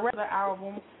the rest of the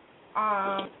album.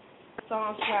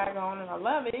 Song Swag on, and I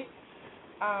love it.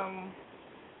 I'm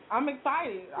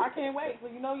excited. I can't wait. So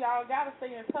y'all gotta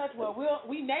stay in touch. Well,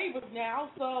 we neighbors now,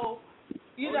 so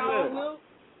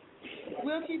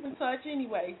we'll keep in touch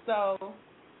anyway. So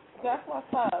that's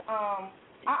what's up. I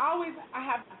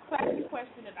have a classic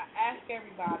question that I ask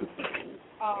everybody.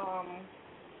 I'm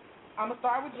gonna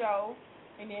start with Joe,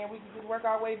 and then we can just work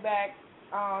our way back.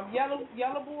 Yellow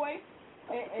Boy,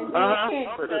 and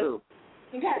then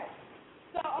Okay.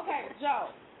 So Joe,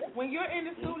 when you're in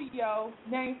the studio,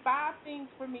 name 5 things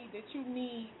for me that you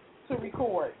need to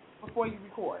record before you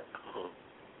record.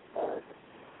 I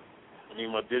need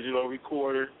my digital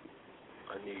recorder.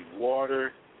 I need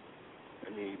water. I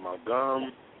need my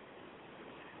gum.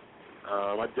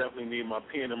 I definitely need my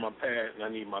pen and my pad, and I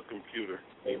need my computer.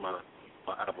 I need my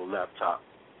Apple laptop,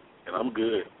 and I'm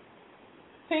good.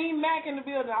 Team Mac in the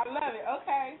building. I love it.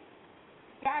 Okay.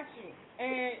 Got you.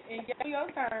 And get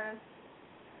your turn.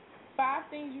 5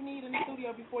 things you need in the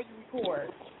studio before you record.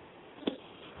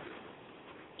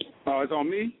 Oh, it's on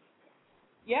me?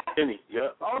 Yeah. Kenny, yeah.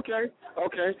 Okay.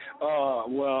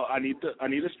 Well, I need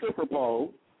a stripper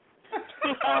pole.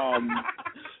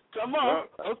 Come on.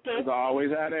 Okay. Because I always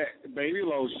have that baby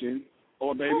lotion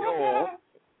or baby oil.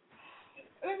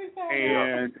 Let me tell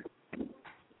and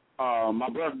my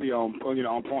brother be on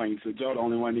point, so Joe the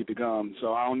only one need to come.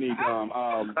 So I don't need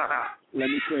let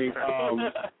me think.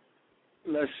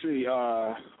 Let's see.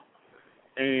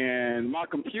 And my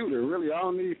computer, really, I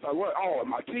don't need what? Oh,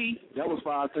 my tea. That was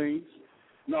 5 things.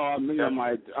 No, I mean,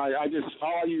 I just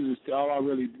all I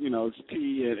really is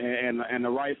tea and the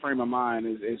right frame of mind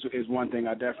is one thing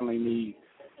I definitely need,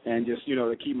 and just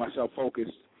to keep myself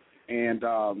focused. And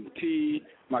tea,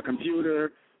 my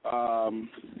computer, pen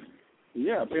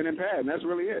and pad, and that's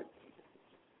really it.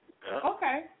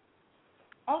 Okay.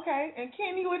 And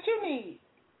Kenny, what you need?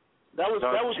 That was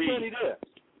Kenny there.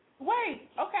 Wait.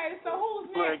 Okay. So who's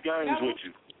playing next? games with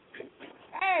you?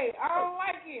 Hey, I don't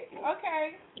like it.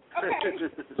 Okay.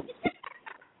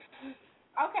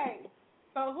 Okay.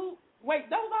 So who? Wait,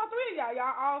 those all 3 of y'all.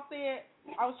 Y'all all said.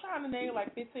 I was trying to name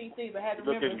like 15 things. I had to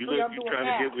remember. You trying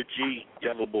to get with G,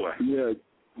 Yellow Boy. Yeah,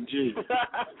 G.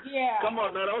 Yeah. Come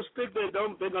on, man. Don't stick there.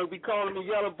 They're going to be calling me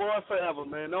Yellow Boy forever,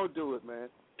 man. Don't do it, man.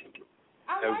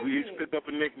 I like we it. pick up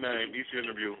a nickname each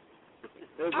interview.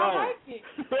 I like it.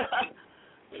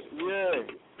 Yeah.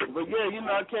 But yeah, ain't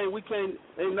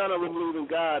none of us leaving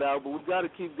God out, but we got to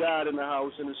keep God in the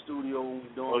house, in the studio when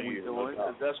we're doing what we're doing.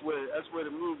 That's where the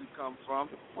music comes from.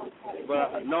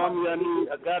 But normally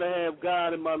I gotta have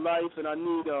God in my life, and I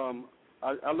need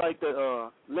I like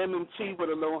the lemon tea with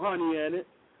a little honey in it.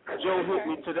 Joe hit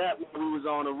me to that when we was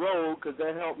on the road, because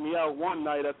that helped me out one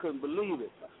night. I couldn't believe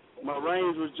it. My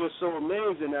range was just so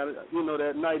amazing that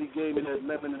that night he gave me that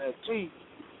lemon and that tea.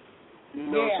 So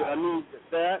I need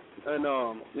that, and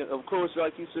of course,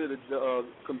 like you said, the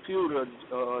computer,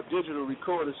 digital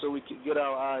recorder, so we can get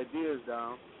our ideas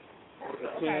down.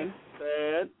 A pen,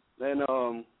 pad,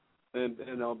 and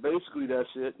basically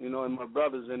that's it. And my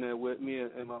brother's in there with me,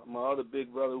 and my other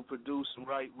big brother who produced and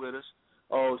write with us.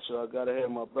 Also, I gotta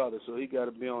have my brother, so he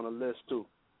gotta be on the list too.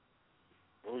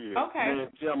 Oh yeah. Okay.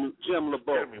 And Jim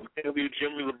LeBeau. Maybe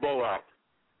Jim LeBeau out.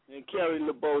 And Kerry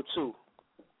LeBeau too.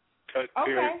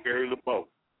 Kerry LeBeau.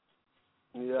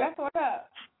 Yeah. That's what's up.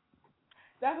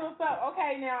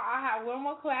 Okay, now I have one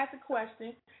more classic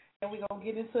question, and we're gonna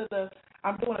get into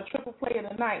I'm doing a triple play of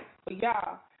the night for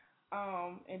y'all,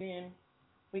 and then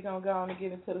we're gonna go on and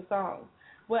get into the songs.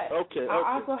 But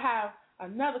I also have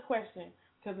another question,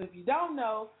 because if you don't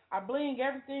know, I bling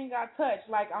everything I touch.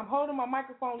 Like, I'm holding my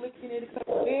microphone, looking at it,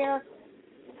 because there,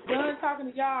 done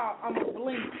talking to y'all, I'm a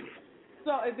bling.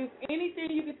 So if there's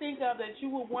anything you can think of that you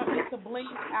would want me to bling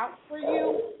out for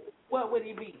you, what would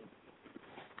it be?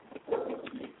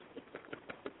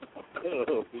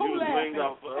 You bling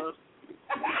out for us?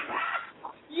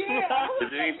 Yeah. Is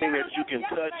there anything that you can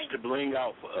touch to bling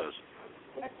out for us?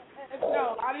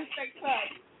 No, I didn't say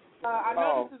touch. I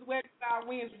know this is Wed and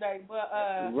Fri Wednesday, but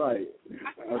right.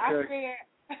 I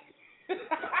said.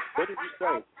 What did you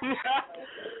say?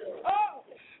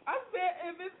 I said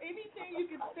if it's anything you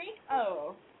can think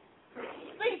of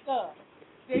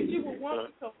that you would want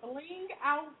me to bling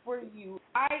out for you,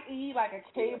 i.e. like a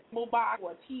cable box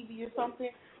or a TV or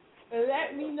something,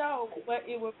 let me know what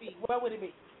it would be. What would it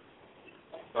be?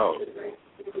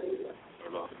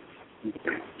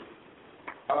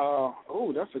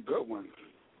 That's a good one.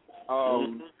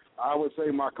 I would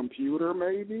say my computer,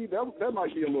 maybe. That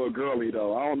might be a little girly,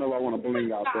 though. I don't know if I want to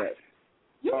bling out that.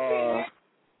 You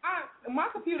see my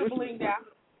computer blinged out.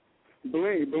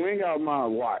 Bling out my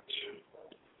watch.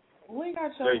 Bling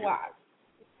out your watch.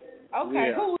 Okay,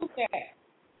 yeah. Who was that?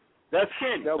 That's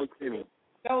Kenny. That was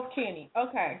Kenny.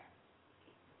 Okay.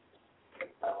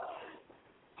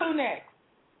 Who next?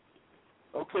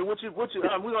 Okay, what you? We're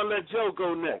gonna let Joe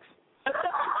go next.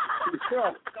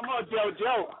 Come on, Joe.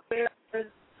 You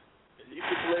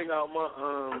can bling out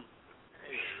my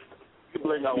You can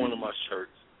bling out one of my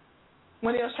shirts.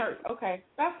 One of your shirts. Okay,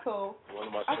 that's cool. One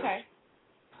of my shirts.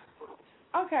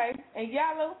 Okay, and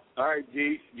Yellow? All right,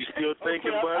 G. You still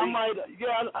thinking, buddy?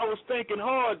 I was thinking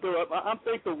hard, though. I'm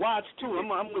thinking watch, too.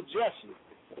 I'm with Jesse.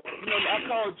 I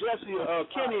call Jesse,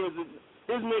 Kenny is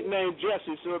his nickname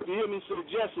Jesse, so if you hear me say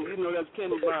Jesse, that's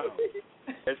Kenny Brown.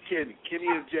 That's Kenny. Kenny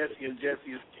is Jesse, and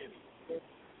Jesse is Kenny.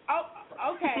 Oh,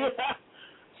 okay.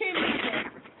 Kenny,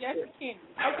 Jesse, Kenny.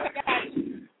 Okay, got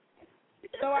you.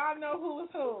 So I know who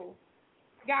is who.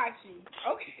 Got you.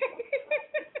 Okay.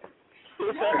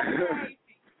 Y'all crazy.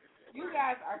 You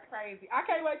guys are crazy. I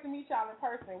can't wait to meet y'all in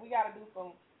person. We got to do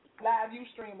some live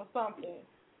Ustream or something.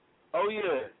 Oh,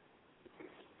 yeah.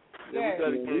 Yeah. We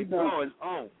got to get going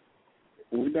on.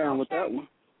 We down with that one.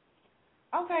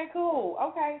 Okay, cool.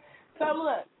 Okay. So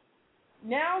look,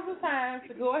 now's the time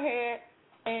to go ahead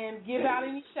and give out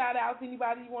any shout outs.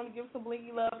 Anybody you want to give some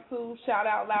blingy love to, shout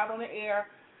out loud on the air.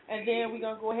 And then we're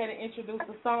going to go ahead and introduce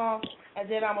the song. And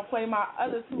then I'm going to play my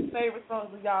other two favorite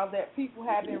songs of y'all that people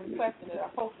have been requesting that I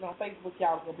posted on Facebook.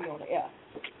 Y'all going to be on the air.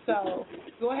 So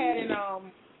go ahead and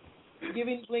give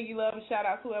any blingy love and shout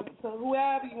out to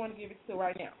whoever you want to give it to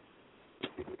right now.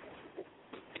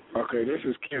 Okay, this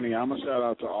is Kenny. I'm going to shout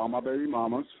out to all my baby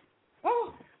mamas.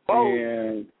 Oh.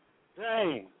 And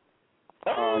dang.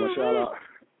 I'm going to shout out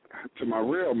to my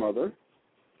real mother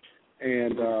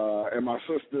and my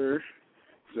sister.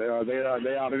 They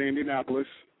out in Indianapolis.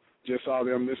 Just saw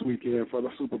them this weekend for the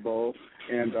Super Bowl.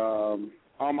 And all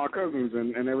my cousins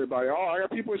and everybody. Oh, I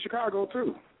got people in Chicago,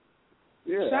 too.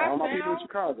 Yeah, all my people in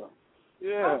Chicago.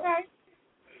 Yeah.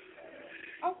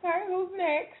 Okay, who's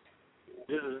next?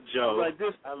 This is Joe.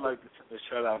 I'd like to send a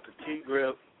shout out to T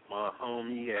Grip, my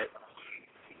homie at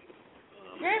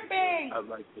Grippy. I'd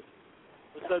like to.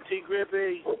 What's up, T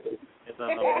Grippy? And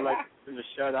I'd like to send a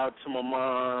shout out to my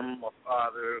mom, my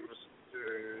father, my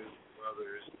sisters,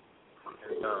 brothers,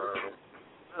 and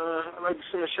I'd like to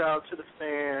send a shout out to the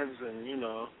fans, and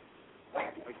I'd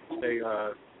like to say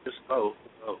just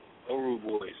Rude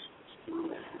Boys.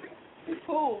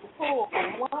 Cool.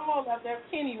 One more left. That's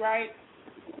Kenny, right?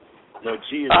 No,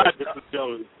 G is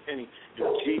Joe. Kenny,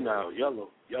 it's G now.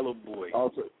 Yellow boy.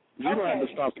 Also, you don't have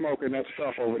to stop smoking that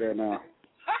stuff over there now.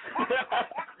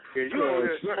 Yeah, you over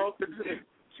there smoking.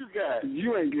 You got.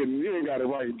 You ain't got it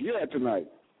right yet tonight.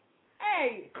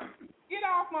 Hey, get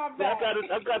off my back.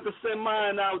 I got to send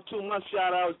mine out too. My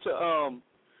shout out to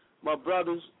my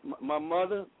brothers, my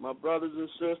mother, my brothers and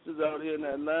sisters out here in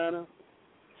Atlanta.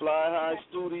 Fly High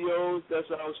Studios, that's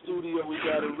our studio we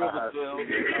got in Riverdale, out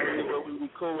here where we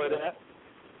record at.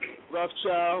 Rough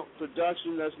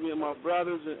Production, that's me and my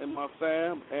brothers and my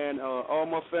fam, and all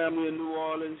my family in New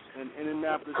Orleans and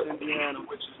Indianapolis, Indiana,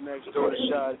 which is next door to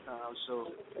Chi-Town. So,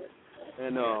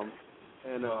 and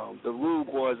the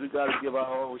Rude Boys, we got to give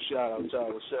our own shout out to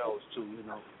ourselves too,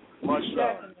 Much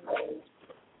love.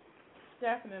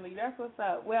 Definitely, that's what's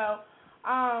up. Well,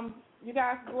 you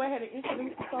guys go ahead and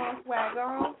introduce the song Swag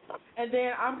On, and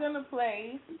then I'm going to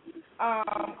play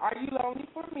Are You Lonely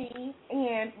For Me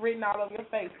and Written All Over Your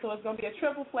Face. So it's going to be a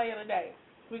triple play of the day.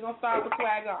 So we're going to start with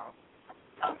Swag On.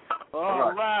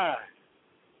 All right.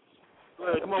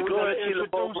 Come on, we're going to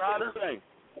introduce that thing.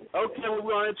 Okay, we're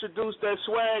going to introduce that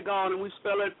Swag On, and we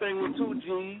spell that thing with 2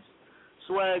 G's.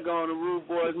 Swag On, the Rude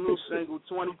Boys' new single,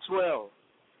 2012.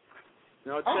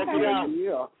 Now, check it out.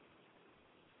 Yeah.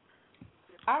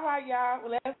 All right, y'all.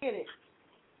 Well, let's get it.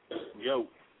 Yo.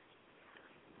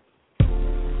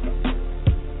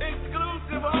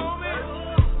 Exclusive, homie.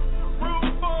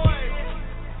 Rude boy.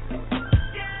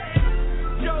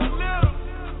 Yeah. Yo, Lil.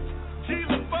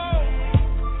 Jesus Bo.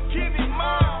 Kenny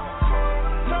Miles.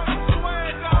 Turn the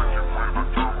swag on.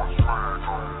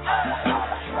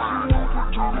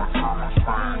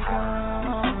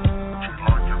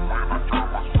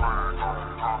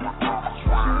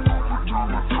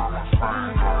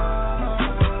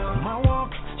 My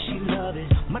walk, she love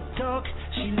it. My talk,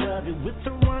 she love it. With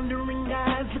her wandering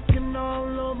eyes looking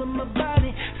all over my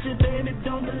body. Say, baby,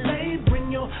 don't delay.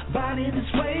 Bring your body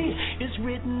this way. It's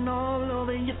written all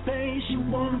over your face. You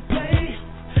wanna play?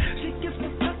 She gets me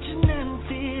touching and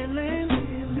feeling.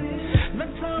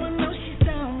 That's how I know she's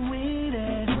down with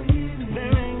it.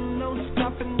 There ain't no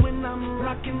stopping when I'm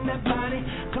rocking that body.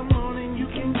 Come on and you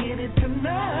can get it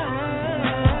tonight.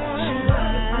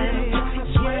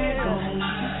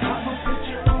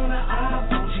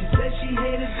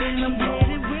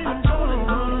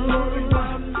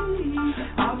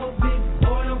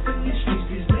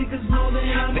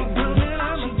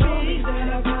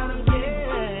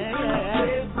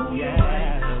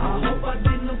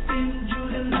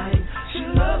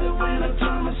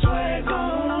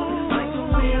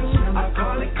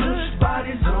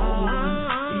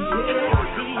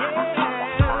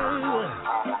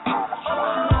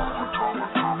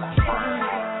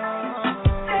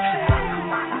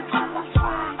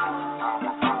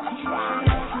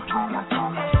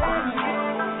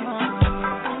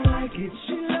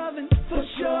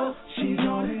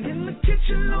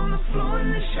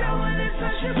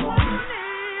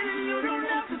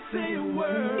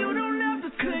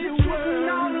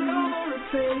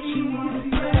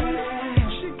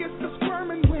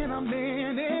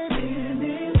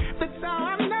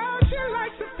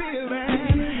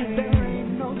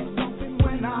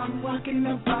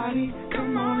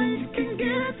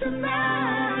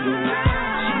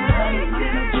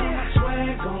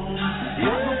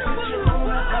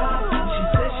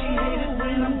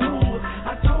 I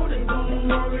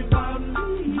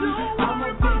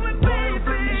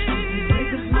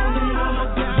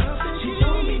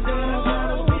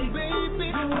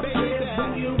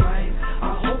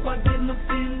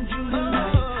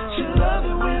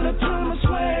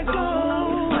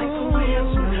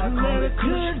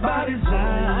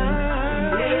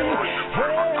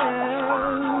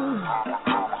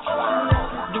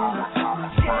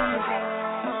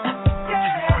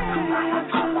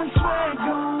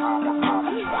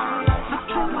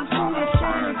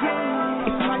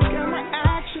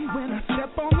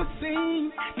step on the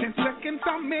scene. 10 seconds,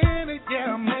 I'm in it,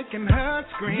 yeah, I'm making her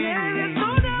scream. Yeah, there's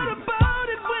no doubt about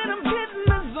it when I'm hitting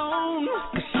the zone.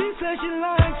 'Cause she says she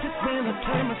likes it when I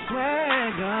turn my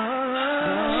swag on.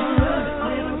 She loves it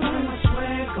when I turn my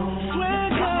swag on.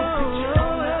 Swag on.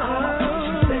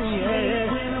 She said she hates it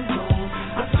when I'm gone.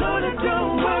 I told her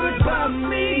don't worry about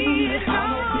me.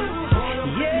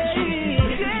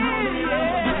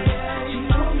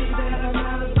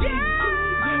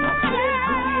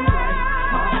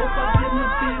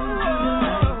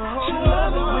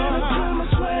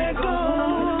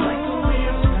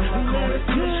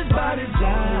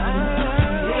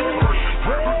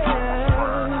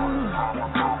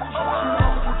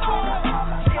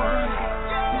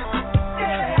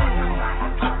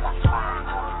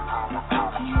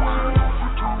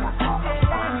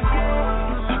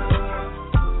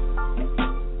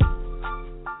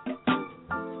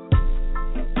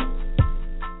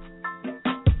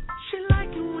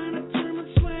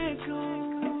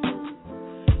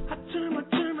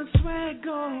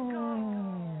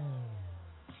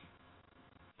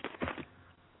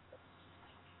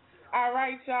 All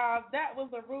right, y'all. That was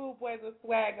the Rude Boys with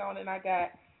Swag on, and I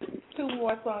got 2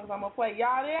 more songs I'm gonna play.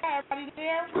 Y'all there? Everybody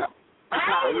there?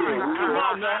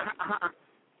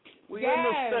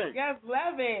 Yes,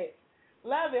 love it.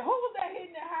 Love it. Who was that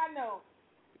hitting the high note?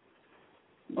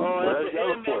 Oh, at the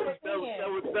end,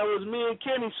 that was me and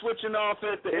Kenny switching off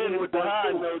at the end with the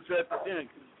high notes at the end.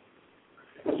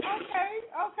 Okay,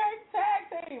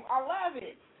 tag team. I love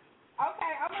it.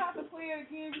 Okay, I'm gonna have to play it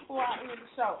again before I end the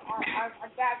show. I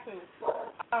got to.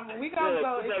 We gonna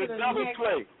go into the next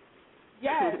play.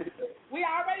 Yes, we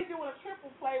already doing a triple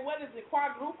play. What is it?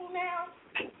 Quadruple now?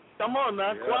 Come on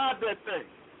now, quad that thing.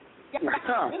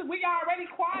 Yeah, we already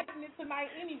quadding it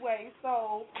tonight anyway,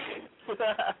 so.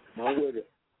 I'm with it.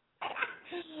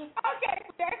 Okay,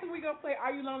 next we gonna play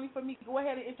 "Are You Lonely for Me?" Go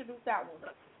ahead and introduce that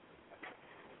one.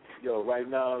 Yo, right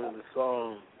now the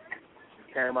song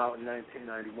came out in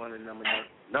 1991 and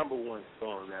number one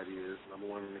song, that is number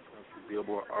one in the country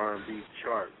Billboard R&B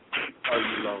chart. Are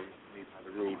You Lonely for Me by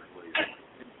the Rude Boys.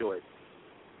 Enjoy it.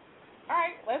 All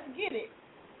right, let's get it.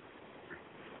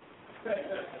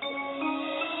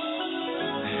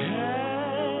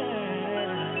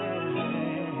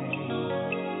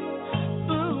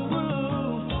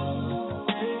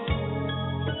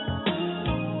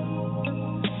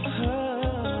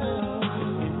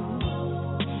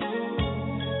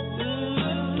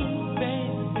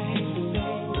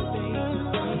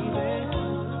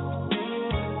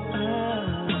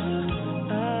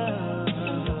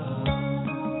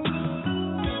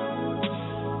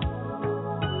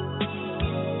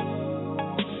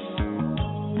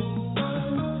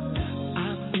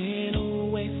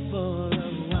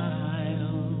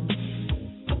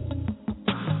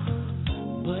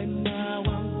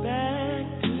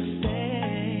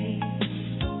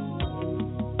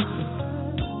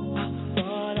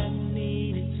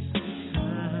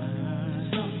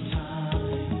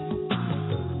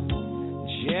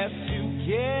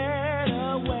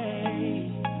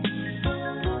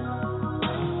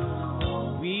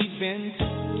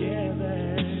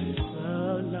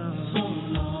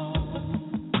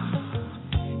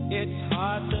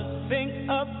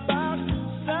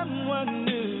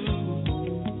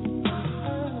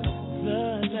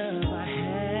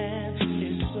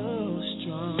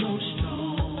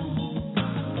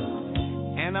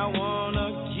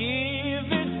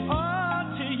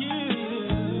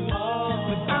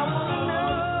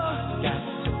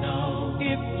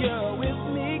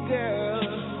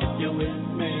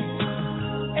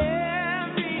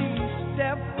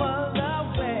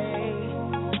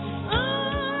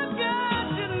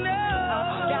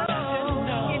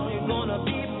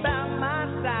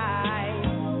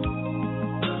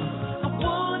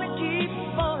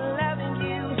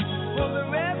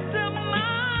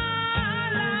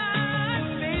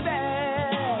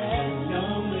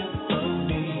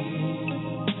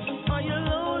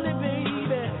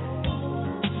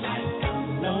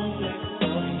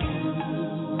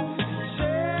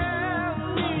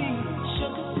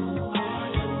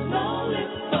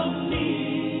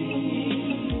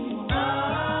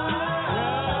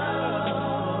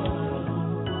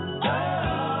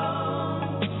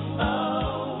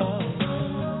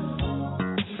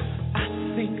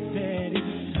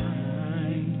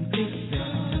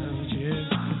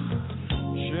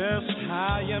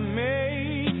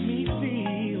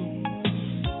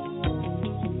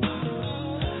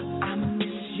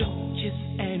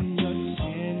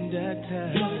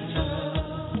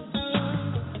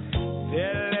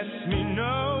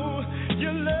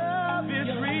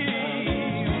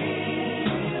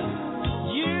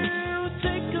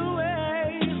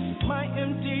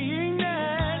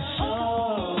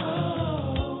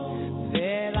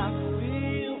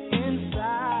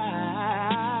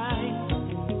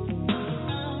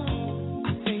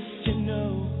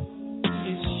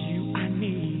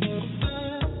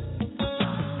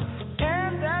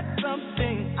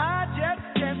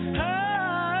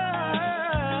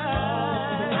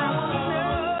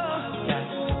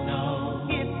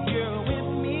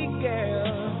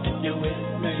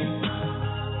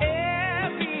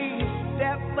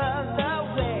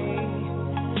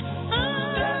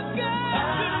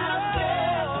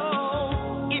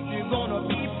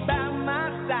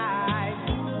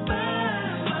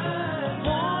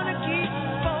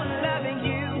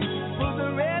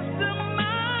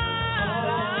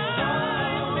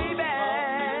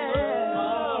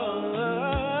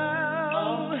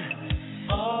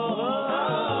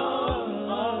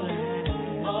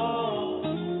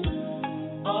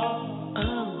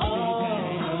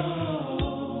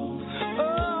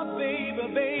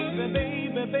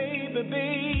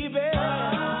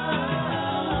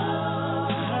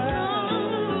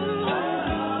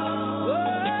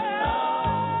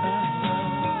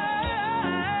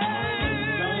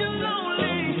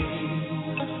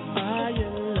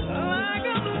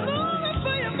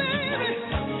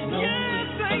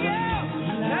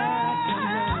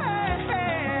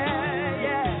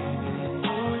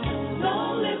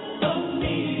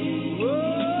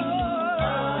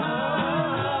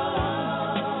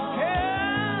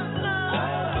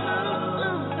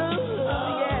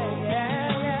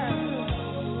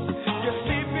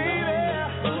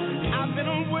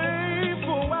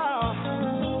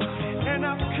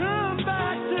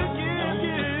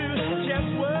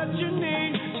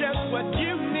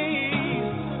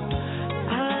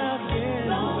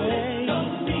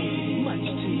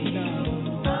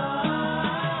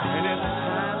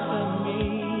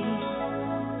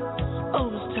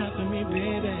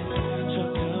 baby. So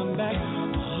come back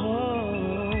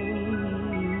home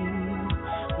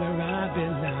where I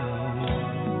belong.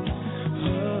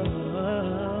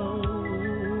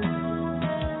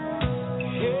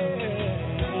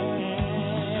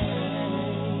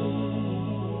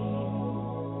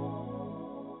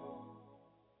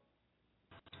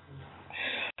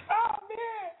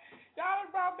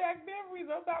 Memories.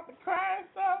 I'm about to cry and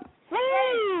stuff.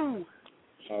 Woo!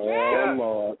 Oh,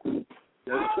 Lord.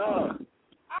 Yes, sir.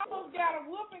 I almost got a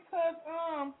whooping because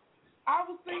I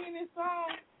was singing this song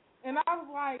and I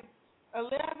was like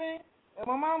 11 and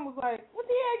my mom was like, "What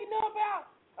the hell you know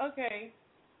about?" Okay,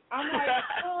 I'm like,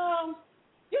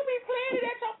 you be playing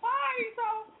it at your party,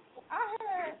 so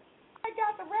I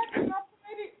got the record and I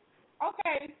played it.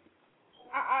 Okay,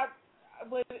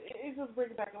 but it just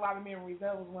brings back a lot of memories.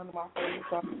 That was one of my favorite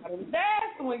songs.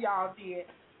 That's when y'all did.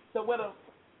 So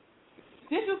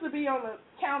this used to be on the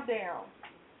countdown.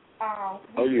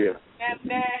 Oh yeah.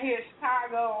 Down here in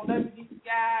Chicago on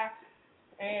WGCI,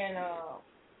 and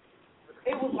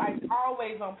it was like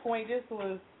always on point. This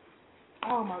was,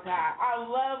 oh my God, I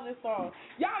love this song.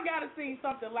 Y'all gotta sing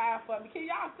something live for me. Can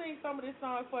y'all sing some of this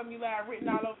song for me live, written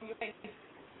all over your face?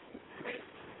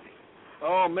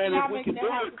 Oh, man, if we can do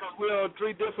it, because we're on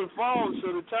 3 different phones,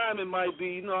 so the timing might be,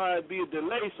 you know how it be a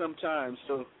delay sometimes,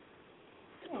 so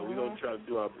we're going to try to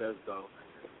do our best, though.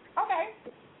 Okay.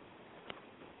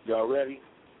 Y'all ready?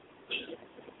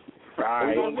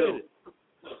 Right. What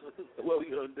we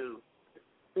going to do?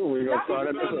 We're going to start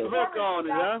at the hook on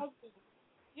it, huh?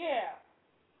 Yeah.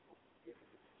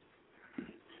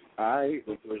 All right.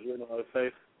 Was written on the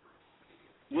face?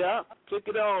 Yeah, kick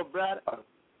it on, brother.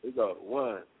 We go.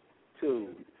 1, 2,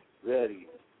 ready,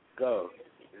 go.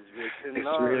 It's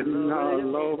written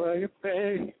all over your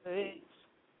face.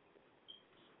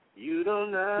 You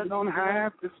don't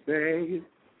have to stay.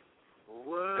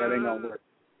 What? That ain't gonna work.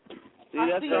 See,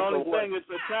 that's the only thing. It's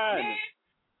the time.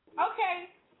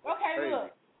 Okay,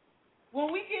 look. When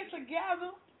we get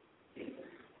together,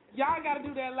 y'all got to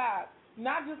do that live.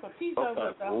 Not just a piece of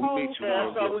it, the whole thing.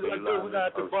 That's all we're going to do. We're going to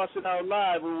have to bust it out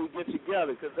live when we get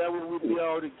together, because that way we'll be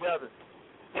all together.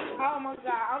 Oh, my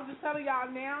God. I'm just telling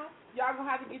y'all now, y'all going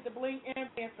to have to get the Bling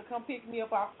ambulance to come pick me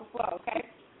up off the floor, okay?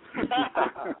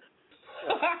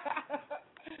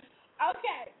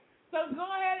 Okay. So go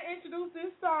ahead and introduce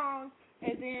this song,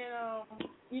 and then,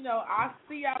 I'll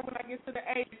see y'all when I get to the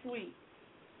 8th week.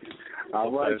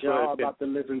 All right, y'all about to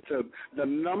listen to the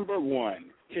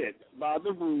 #1 hit by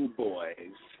the Rude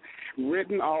Boys,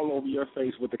 written all over your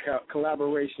face with the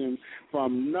collaboration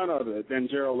from none other than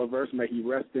Gerald LaVerse. May he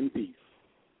rest in peace.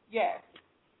 Yes.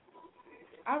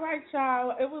 All right,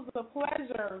 y'all. It was a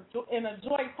pleasure and a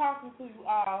joy talking to you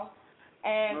all.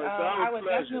 And I would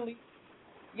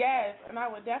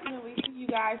definitely see you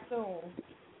guys soon.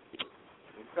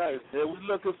 Okay. Yeah, we're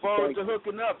looking forward to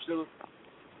hooking up, so.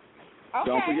 Okay.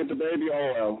 Don't forget the baby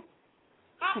oil.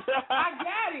 I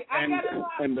got it.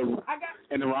 And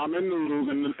the ramen noodles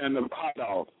and the hot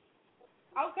dog.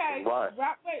 Okay. Right.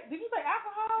 Wait, did you say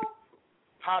alcohol?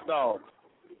 Hot dog.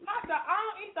 Hot dog. I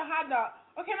don't eat the hot dog.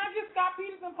 Oh, can I get Scott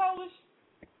Peters in Polish?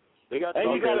 They got.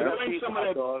 And you gotta bring some of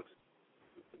that. Dogs.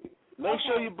 Make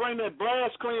sure you bring that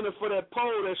brass cleaner for that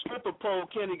pole, that stripper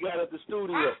pole Kenny got at the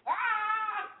studio.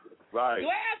 Right.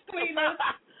 Glass cleaner.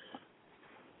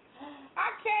 I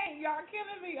can't. Y'all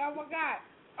killing me. Oh, my God.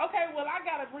 Okay, well, I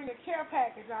got to bring a care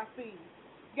package, I see.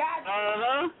 Got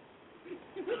you.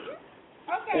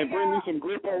 Okay, and bring me some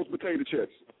Grippo's potato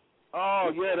chips.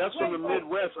 Oh, yeah, that's from the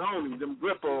Midwest only, them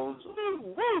Grippo's.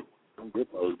 Them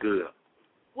Grippo's good.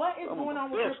 What is going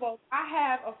on with Grippo's? I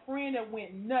have a friend that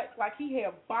went nuts. Like, he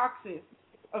had boxes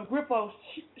of Grippo's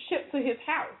shipped to his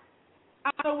house. I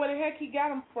don't know where the heck he got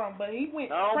them from, but he went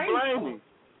crazy. I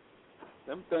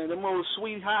don't blame him. Them old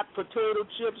sweet hot potato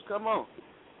chips, come on.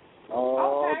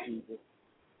 Oh, okay. Jesus.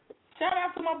 Shout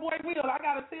out to my boy Will. I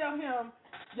got to tell him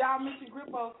y'all mentioned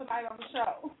Grippo's tonight on the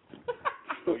show.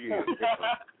 Oh, yeah.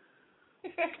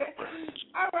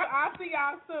 All right, I'll see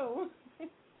y'all soon.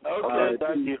 Okay,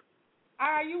 thank you.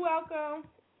 All right, you're welcome.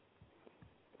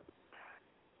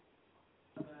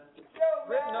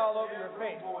 Written all over your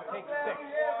face. Take 6.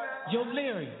 Yo,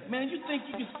 Larry, man, you think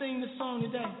you can sing this song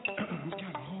today? We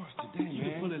kind of hoarse today, man. You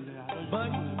can pull it out.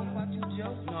 Buddy? What about you,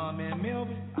 Joe? Nah, man,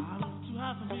 Melvin. It's too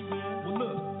high for me, man. Well,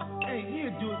 look. Hey, here,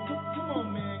 do it. Come on,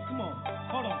 man. Come on.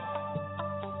 Hold on.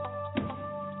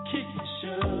 Kick it.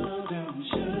 Shut down,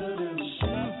 shut down,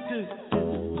 shut down.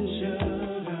 Shut down,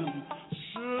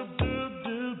 shut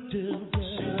down,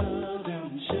 shut down, shut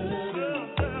down, shut down.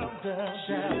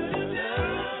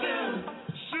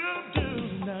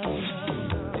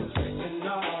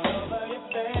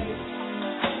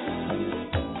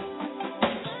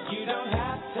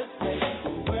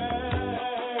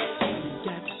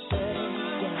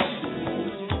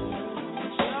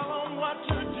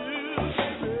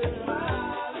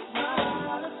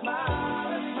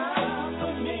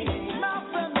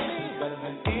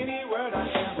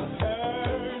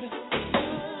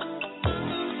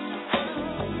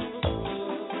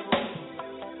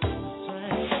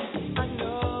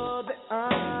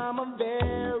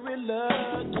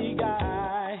 lucky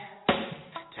guy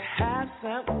to have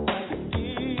someone like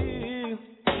you.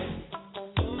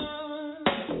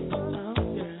 Oh,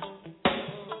 yeah.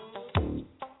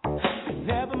 I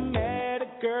never met a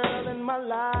girl in my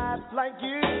life like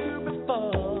you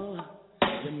before.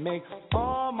 You make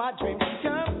all my dreams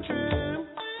come true.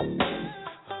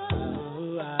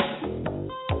 Oh,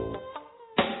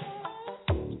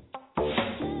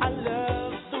 I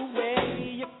love the way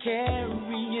you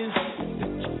carry you.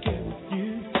 You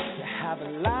have a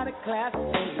lot of class in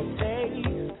your taste.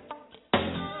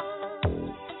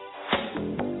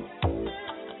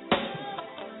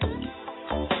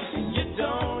 You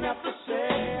don't have to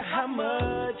say how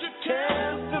much you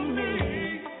care for me,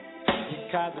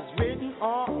 because it's written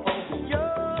all over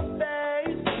your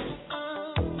face.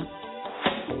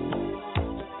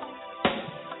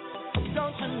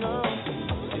 Don't you know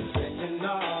it's written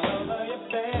all over your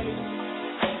face?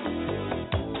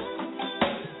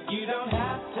 You don't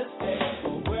have to say a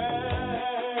word.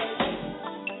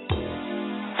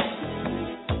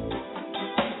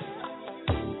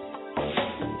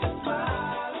 Just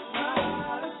smile,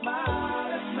 smile,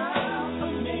 smile, smile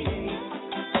for me.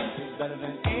 It's better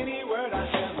than any word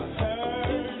I've ever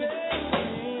heard.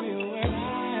 Any word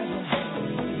I've ever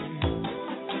heard.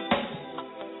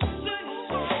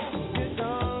 You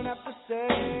don't have to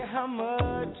say how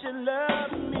much you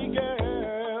love me,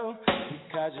 girl,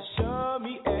 because you show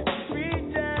me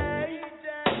every day.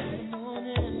 In the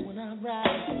morning when I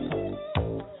rise,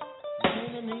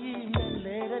 late in the evening,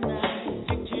 late at night,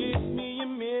 you kiss me, you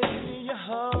miss me, you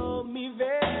hold me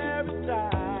very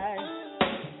tight.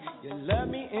 You love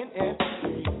me in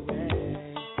every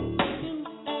way. In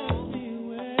every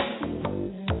way.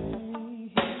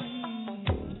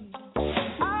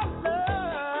 I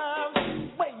love the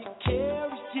way you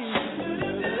carry you.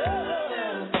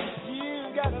 You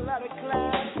got a lot of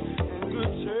class and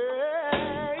good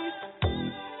taste,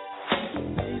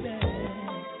 baby.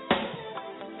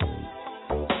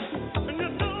 And you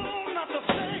don't have to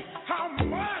say how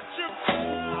much you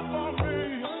care for me,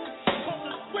 'cause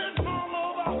it's written all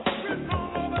over your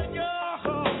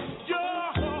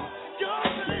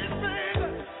face, baby.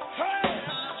 Hey,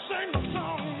 sing the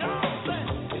song, y'all say.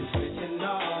 It's written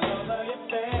all over your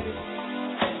face.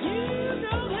 You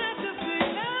don't have to say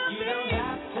nothing. You don't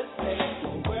have to say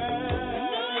a word.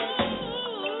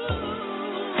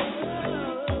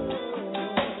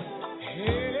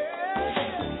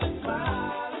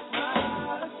 Smile,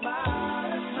 smile,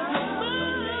 smile,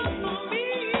 smile for me.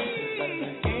 It's better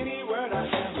than any word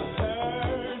I've ever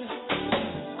heard.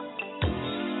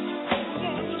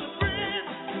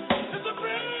 It's a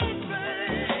friend, baby.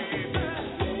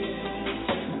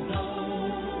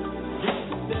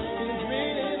 It's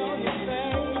written on your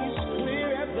face, clear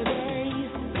as the day.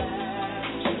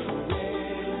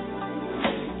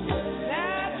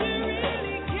 That you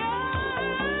really care.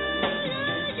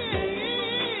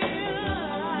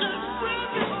 It's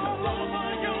written all over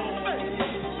your face.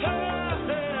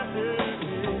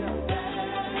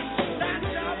 That's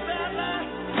your fella.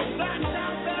 That's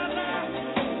your fella.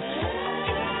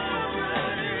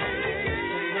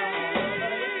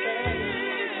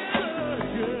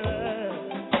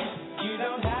 You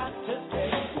don't have to say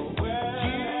a word.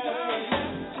 You don't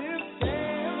have to say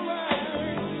a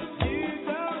word. You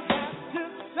don't have to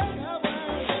say a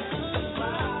word.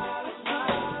 Smile,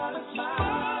 smile,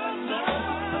 smile, smile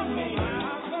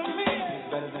for me. It's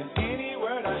better than any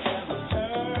word I've ever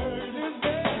heard. It's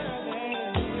better than any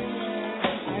word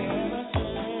I ever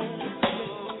heard.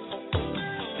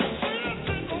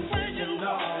 It's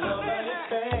all over your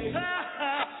face.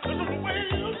 The way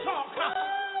you talk.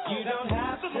 You don't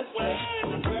have to say a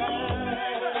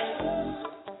word.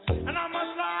 And I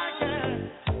must like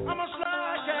it. I must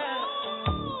like it.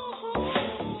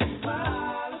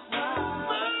 Smile, smile,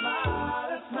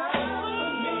 smile, smile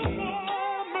for me.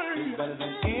 It's better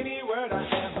than any word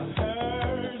I've ever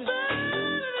heard.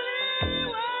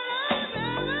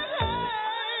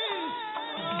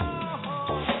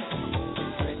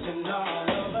 It's written all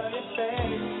over your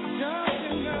face. Don't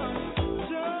you know?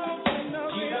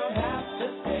 You don't have to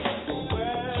say a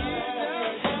word. You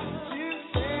don't have to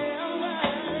say a word.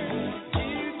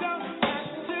 You don't have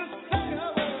to say a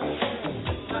word.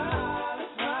 Smile,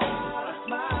 smile,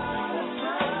 smile,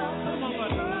 smile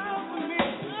for me.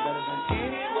 It's better than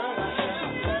any word I've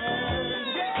ever heard.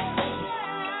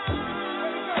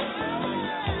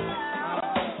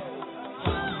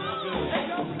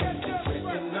 It's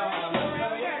written all over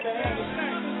your face.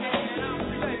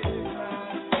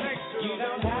 You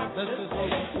don't have to say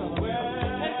a word.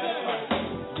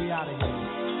 We out of here.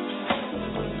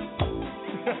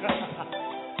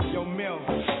 Yo, Mill.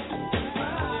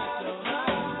 Smile,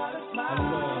 smile,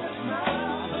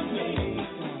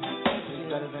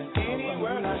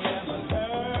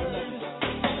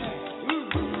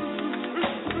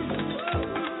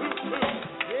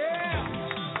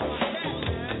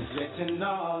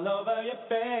 over your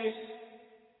face.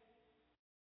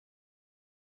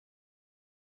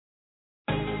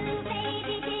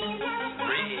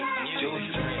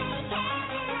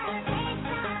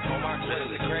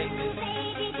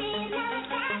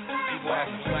 People ask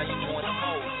me why you doing the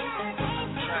most.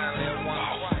 Trying to live one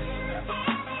twice.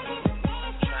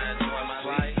 Trying to enjoy my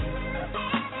life.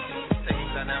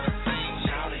 Things I never seen.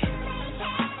 Shout it.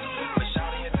 But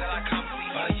shout it until I come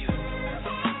see you.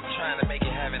 Trying to make it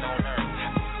heaven on earth.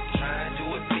 Trying to do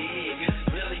it big.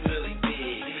 Really, really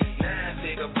big.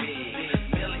 9-figure big.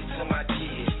 Millies to my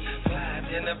kids. Flies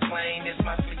in the plane. It's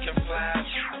my freaking flies.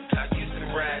 I used to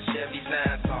ride Chevy's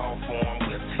 9 all form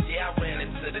whip. Yeah, I ran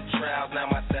into the trials. Now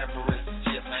my Severus is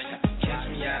just catch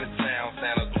me out of town.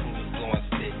 Santa Cruz going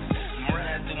six. I'm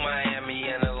riding through Miami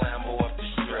in a Lambo up the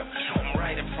strip. I'm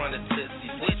right in front of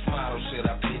Tootsie's. Which model should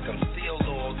I pick? I'm still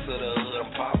loyal to the hood.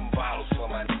 I'm popping bottles for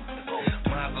my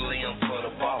mausoleum for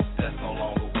the boss that's no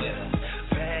longer with us.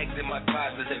 Bags in my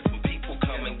closet if some people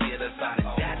come and get us out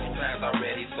of that times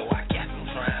already, so I got them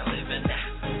trying to live in that.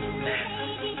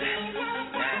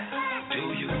 Do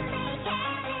you?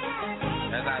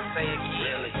 As I say again,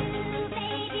 really,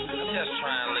 I'm just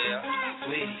trying to live.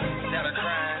 Sweetie, instead of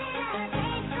crying,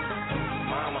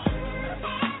 mama,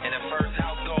 and the first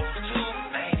house goes to,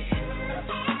 ain't it?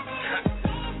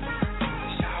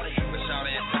 Shout it, but shout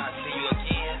it until I see you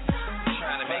again. I'm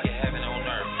trying to make it heaven on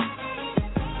earth.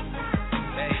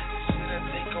 Hey, she done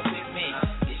take her with me.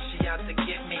 Is she out to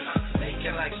get me?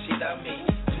 Making like she love me.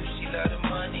 Do she love the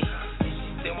money? Is she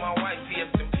still my wife? If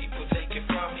some people take it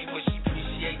from me, will she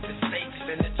appreciate the steaks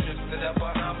and the trips to the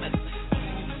Bahamas?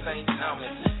 St.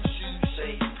 Thomas, shoes,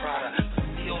 shades, Prada.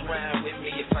 Still ride with me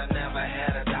if I never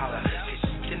had $1. Cause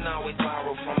she can always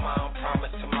borrow from my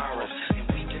unpromised tomorrow. And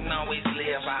we can always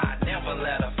live, I never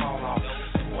let her fall off.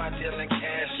 Do I deal in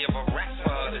cash, give a rack for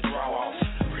her to draw off.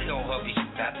 Real hubby,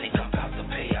 I think I'm about to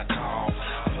pay a call.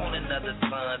 I want another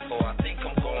son, so I think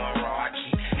I'm going raw. I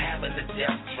keep having the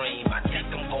death dream, I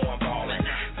think I'm going ballin'.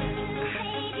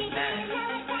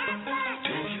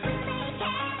 Do you?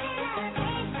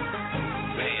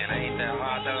 Man, ain't that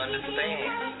hard to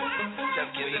understand.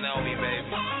 Just get it on me, baby.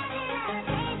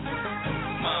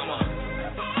 Mama,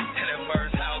 and the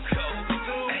first house goes,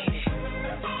 ain't it?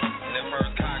 And the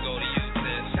first car go to you,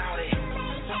 sis. Shout it.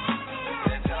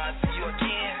 Until I see you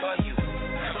again, for you.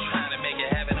 I'm trying to make it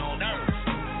heaven on earth.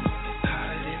 It's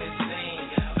harder than it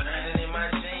seems. Grinding in my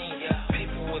jeans.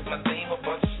 People was my theme, a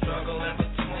bunch of struggle in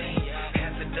between.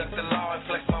 Had to duck the law and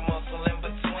flex my muscle in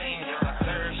between. My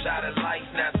third shot of life,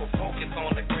 now so focus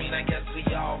on the green. I guess we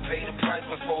all pay the price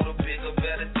before the bigger,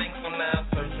 better things. So now I'm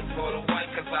searching for the white,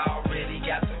 cause I already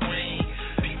got the ring.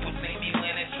 People see me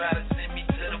winning, try to send me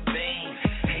to the beam.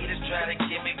 Haters try to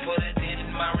get me, put it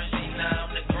in my regime. Now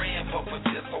I'm the grandpapa,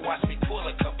 just so watch me pull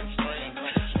a couple strings.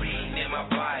 Reading in my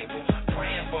Bible,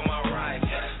 praying for my rival.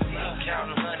 Still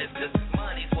counting hundreds, cause this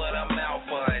money's what I'm out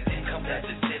for. And then comes that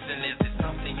decision, is it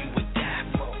something you would die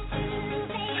for?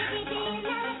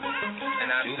 And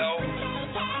I know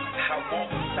I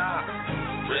won't stop,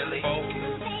 really focus.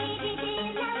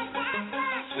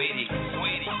 Sweetie,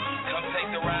 come take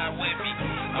the ride with me.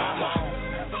 Mama,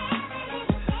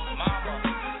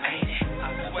 ain't it? I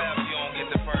swear if you don't get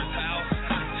the first house,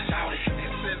 shout it.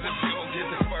 This is if you don't get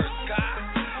the first car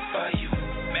for you.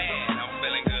 Man, I'm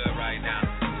feeling good right now.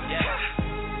 Yeah.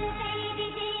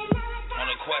 On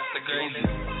a quest to greatness,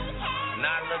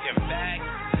 not looking back,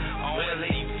 only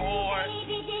leaning forward.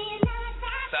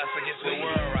 That's against the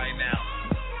world right now.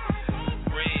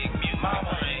 Rig, music,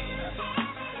 mama,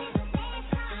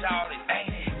 shout it,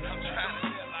 ain't it? I'm trying to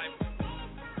live life.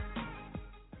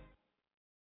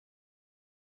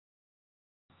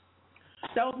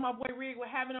 That was my boy Rig with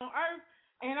Having on Earth.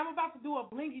 And I'm about to do a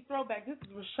Blingy throwback. This is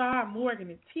Rashad Morgan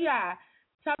and T.I.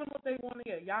 Tell them what they want to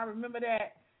hear. Y'all remember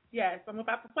that? Yes, I'm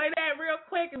about to play that real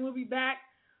quick and we'll be back.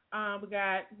 We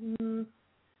got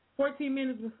 14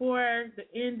 minutes before the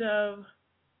end of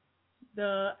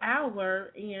the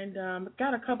hour, and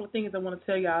got a couple of things I want to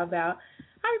tell y'all about.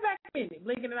 I'll be back in a minute.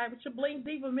 Blinking tonight with your Bling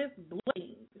Diva, Miss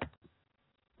Bling.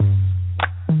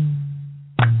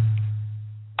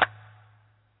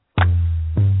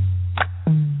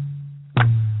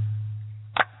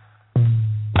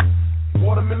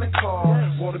 Watermelon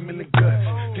car, watermelon gut.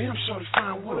 Damn, shorty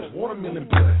fine with a watermelon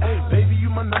butt. Hey, baby, you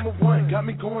my number one, got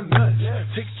me going nuts.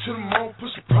 Take you to the mall, put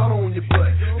some powder on your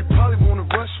butt. You probably wanna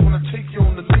rush when I take you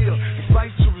on the meal. The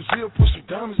flight to Brazil, put some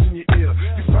diamonds in your ear.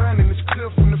 You fine and it's clear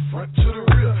from the front to the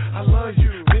rear. I love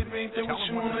you, baby, ain't that what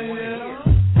you wanna hear?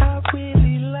 I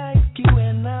really like you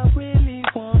and I really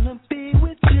wanna be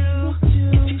with you.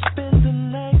 If you spend the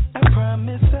night, I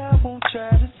promise I won't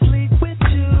try to sleep with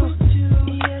you.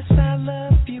 Yes,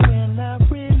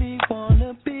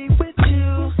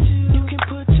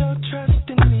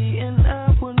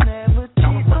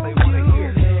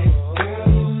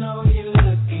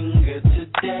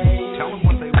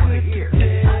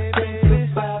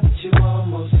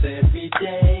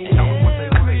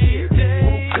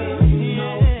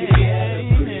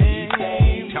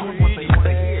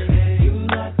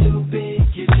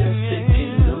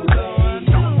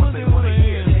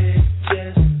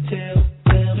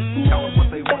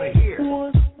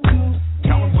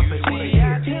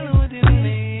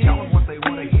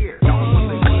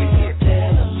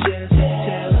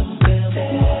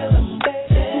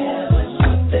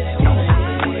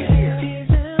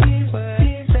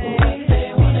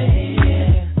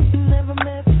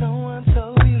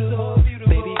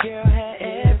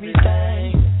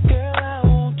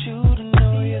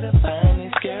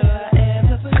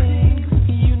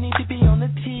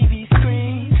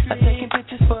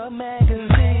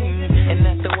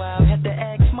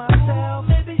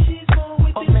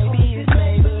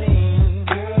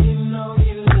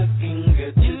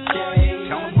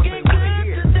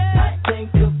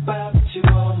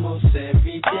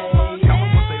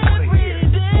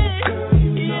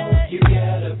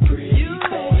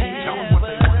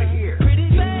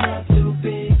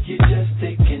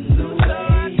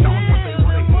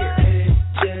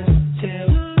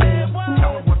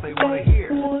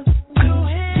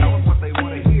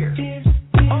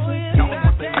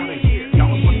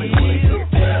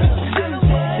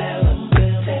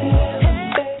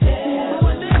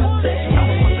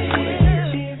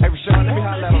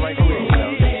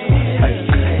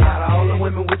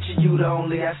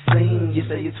 scene. You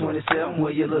say you're 27,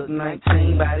 well you look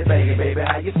 19. Body baby, baby,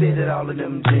 how you fit it all in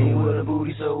them jeans? With a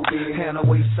booty so big and a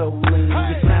waist so lean.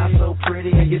 You smile so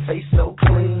pretty and your face so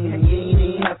clean. And you ain't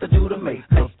even have to do the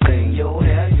makeup thing. Your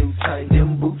hair you tight,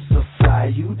 them boots are fly.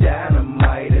 You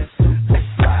dynamite and super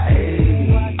fly.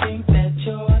 Hey. I think that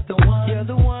you're the one. You're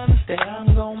the one that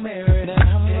I'm gon' marry. That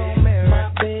I'm gon' marry.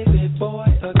 My baby boy,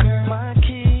 a girl, my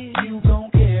kid. You gon'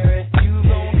 carry. You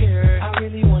gon' carry. I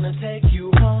really wanna take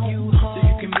you home. So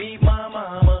you can meet my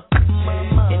mama.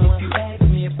 And if you ask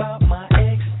me about my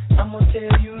ex, I'ma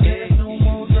tell you there's no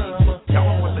more drama. Tell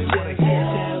them what they wanna hear.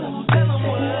 Tell them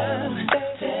what they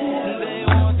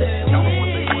want. Tell them what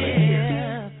they wanna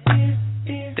hear.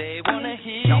 They wanna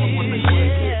hear. Tell them what they wanna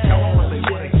hear. Tell them what they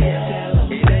wanna hear.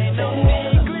 It ain't no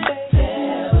secret.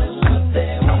 Tell them what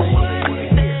they wanna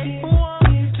hear.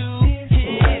 Want to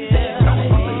hear. Tell them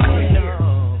what they wanna hear.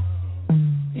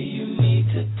 You need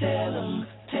to tell them.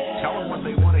 Tell them what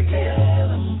they wanna hear. Tell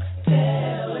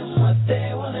them what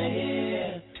they wanna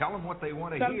hear. Tell them what they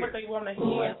wanna hear. Tell them what they wanna hear.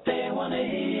 What they wanna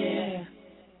hear.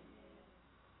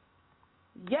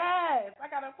 Yes, I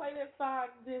gotta play this song.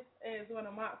 This is one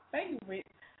of my favorites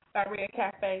by Red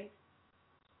Cafe.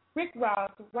 Rick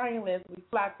Ross, Ryan Leslie,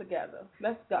 Fly Together.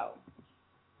 Let's go.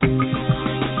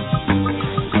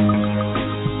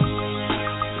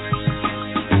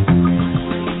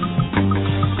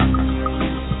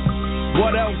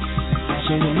 What else?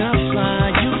 So when I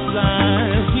fly, you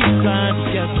fly, we fly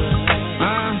together.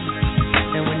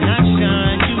 And when I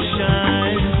shine, you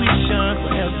shine, we shine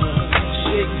forever.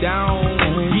 Shake down,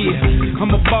 yeah.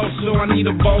 I'm a boss, so I need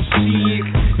a boss chick.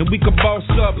 And we can boss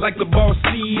up like the boss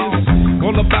is.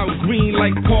 All about green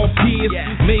like Paul Pierce.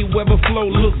 Mayweather flow,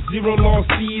 look, zero loss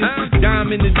is. Dime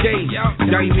in the day,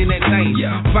 diamond at night.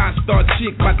 5-star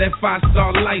chick, about that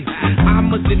 5-star life. I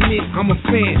must admit, I'm a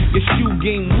fan. Your shoe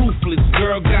game ruthless,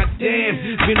 girl,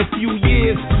 goddamn. Been a few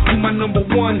years, you my number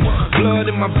one. Blood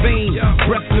in my veins,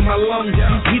 breath in my lungs.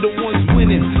 We the ones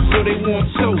winning, so they want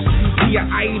toast. We an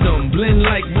item, blend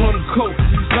like rum coke.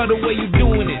 Love the way you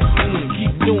doing it,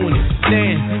 keep doing it.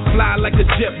 Damn, fly like a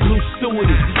JetBlue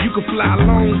stewardess. You can fly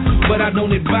alone, but I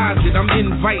don't advise it. I'm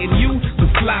inviting you to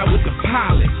fly with the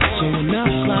pilot. So when I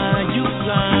fly, you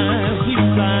fly, we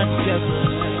fly together.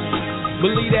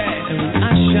 Believe that. And when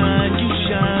I shine, you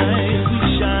shine, we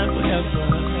shine forever.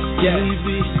 Yeah,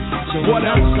 baby. So what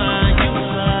when I fly, you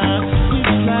fly, we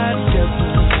fly together.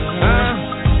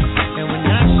 And when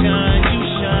I shine, you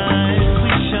shine,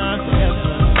 we shine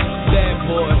forever. Bad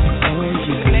boy.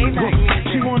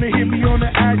 She wanna hit me on the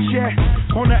iChat,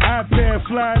 on the iPad,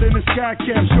 fly it in the sky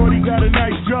cap. Shorty got a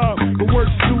nice job, but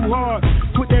works too hard.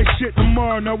 Put that shit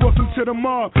tomorrow. Now welcome to the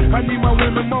mob. I need my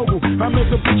women mobile. I make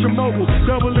a picture mobile.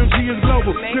 Double MG is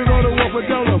global. Zero to one for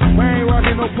Dolo. I ain't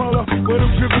rocking no polo, but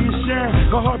I'm dripping and shine.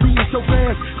 My heart beating so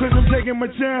fast, cause I'm taking my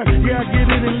time. Yeah, I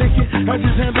get it and lick it. I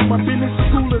just handle my business.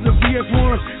 School of the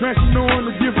VS1. Now she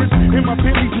knowing the difference. And my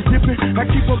Bentley's just dipping. I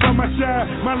keep her by my side.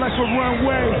 My life's a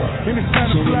runway, and it's time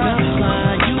to fly. When I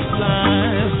fly, you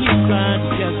fly, we fly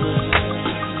together.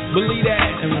 Believe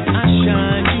that. And when I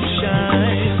shine, you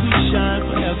shine, we shine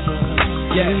forever.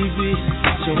 Yeah, baby.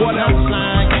 So what when I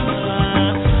fly, you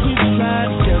fly, we fly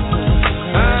together.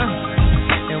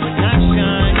 And when I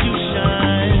shine, you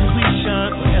shine, we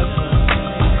shine forever.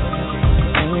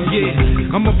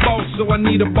 Yeah, I'm a boss, so I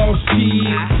need a boss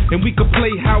chick. And we could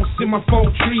play house in my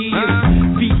 4 trees.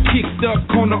 Feet kicked up,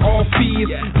 corner all fees.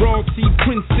 Royalty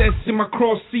princess in my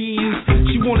crossies.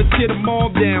 She wanna tear them all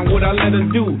down, what I let her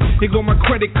do. Here go my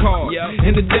credit card,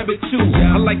 and the debit too.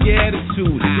 I like your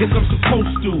attitude, yes I'm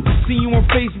supposed to. See you on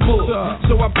Facebook,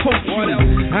 so I post you.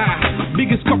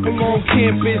 Biggest couple on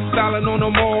campus, styling on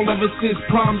them all ever since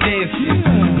prom dances.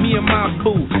 Me and my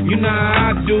boo, you know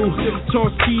how I do.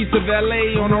 Toss keys to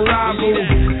valet on arrival.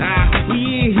 We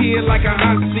in here like a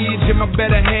hostage, and my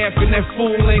better half in that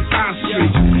full-length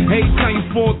ostrich. Every time you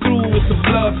fall through, it's a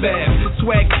bloodbath.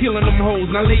 Swag killing them hoes,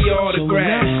 now lay your autograph. So when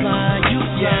I fly, you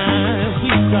fly, we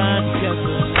fly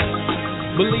together.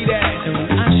 Believe that. And when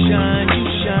I shine, you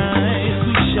shine,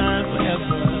 we shine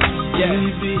forever. Yeah,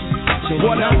 baby. So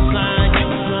what when I fly, you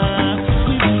fly,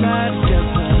 we fly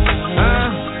together.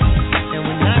 And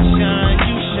when I shine,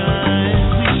 you shine,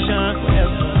 we shine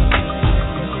forever.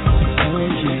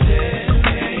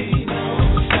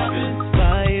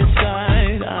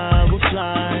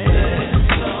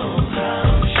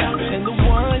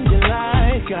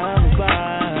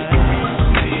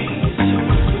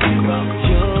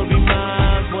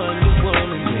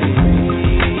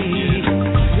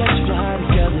 Let's fly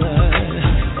together.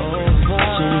 Oh, fly.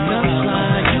 So when I fly,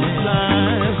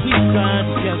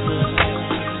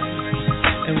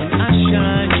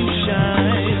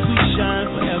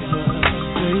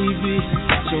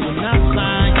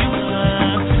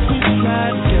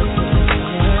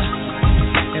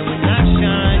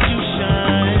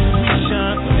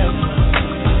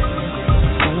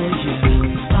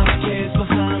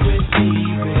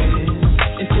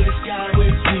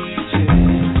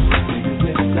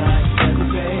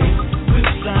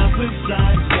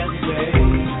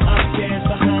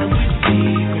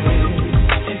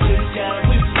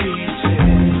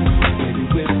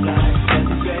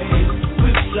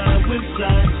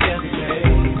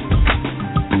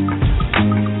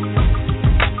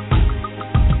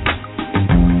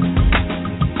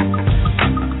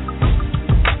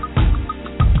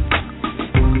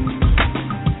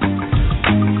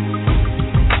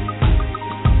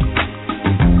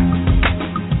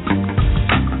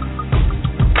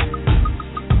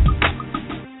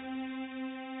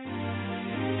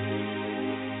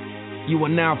 You are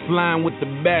now flying with the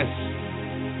best.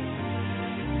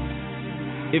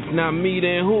 If not me,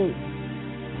 then who?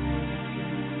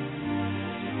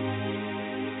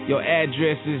 Your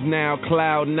address is now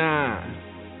Cloud 9.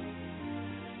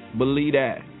 Believe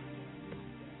that.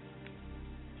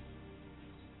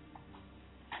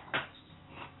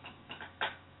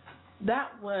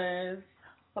 That was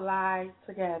Fly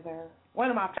Together. One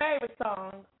of my favorite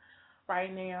songs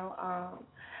right now.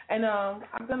 And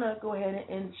I'm going to go ahead and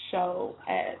end the show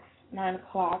at 9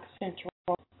 o'clock Central,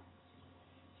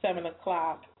 7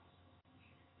 o'clock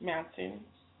Mountain.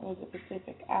 Or was it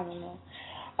Pacific? I don't know.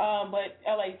 But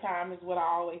LA time is what I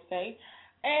always say.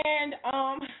 And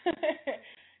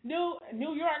New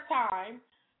York time,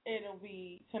 it'll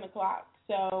be 10 o'clock.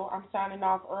 So I'm signing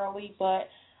off early, but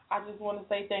I just want to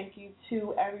say thank you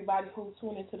to everybody who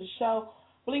tuned into the show.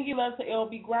 Blingy loves to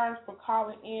LB Grimes for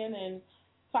calling in and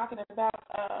talking about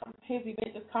his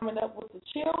event that's coming up with the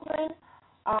children,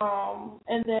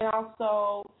 and then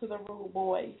also to the Rude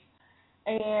Boys.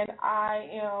 And I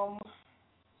am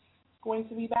going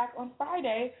to be back on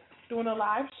Friday doing a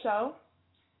live show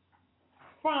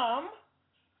from,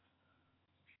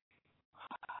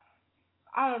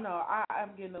 I don't know,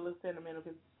 I'm getting a little sentimental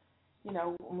because, you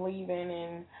know, I'm leaving,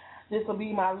 and this will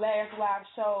be my last live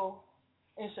show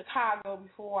in Chicago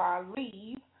before I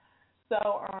leave. So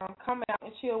come out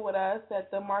and chill with us at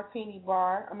the Martini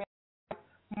Bar.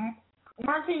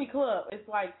 Martini Club. It's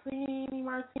like Teeny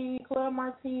Martini Club,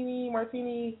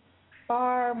 Martini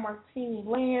Bar, Martini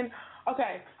Land.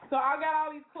 Okay, so I got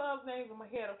all these clubs names in my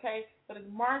head, okay? But it's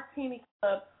Martini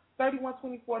Club,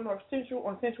 3124 North Central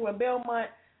on Central and Belmont.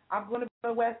 I'm going to be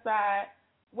on the west side,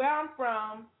 where I'm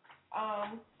from,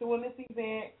 doing this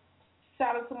event.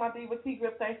 Shout out to my Diva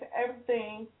T-Grip. Thanks for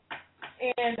everything.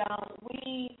 And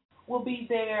we will be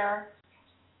there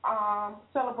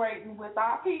celebrating with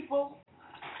our people,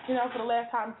 you know, for the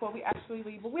last time before we actually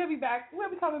leave. But we'll be back. We'll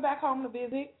be coming back home to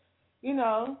visit, you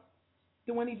know,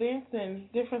 doing events and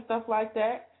different stuff like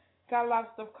that. Got a lot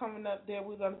of stuff coming up there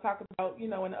we're going to talk about, you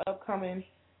know, in the upcoming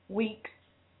week,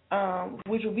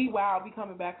 which will be while I'll be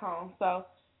coming back home. So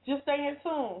just stay in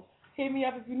tune. Hit me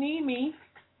up if you need me.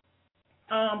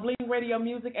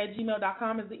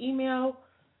 BlingRadioMusic@gmail.com is the email.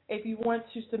 If you want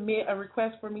to submit a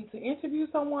request for me to interview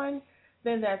someone,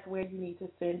 then that's where you need to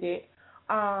send it.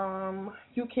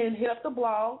 You can hit up the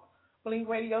blog,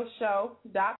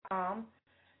 BlingRadioShow.com,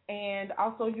 and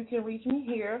also you can reach me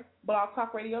here,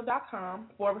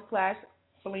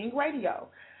 blogtalkradio.com/BlingRadio.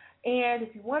 And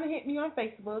if you want to hit me on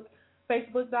Facebook,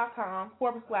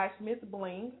 Facebook.com/Miss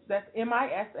Blings, that's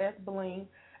MISS Bling,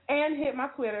 and hit my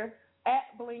Twitter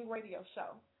 @Bling Radio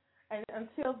Show. And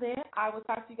until then, I will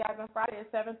talk to you guys on Friday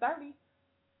at 7:30.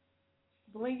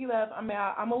 Blingy love, I'm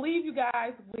out. I'm going to leave you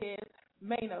guys with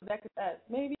Mano. That could us.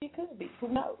 Maybe it could be. Who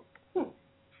knows?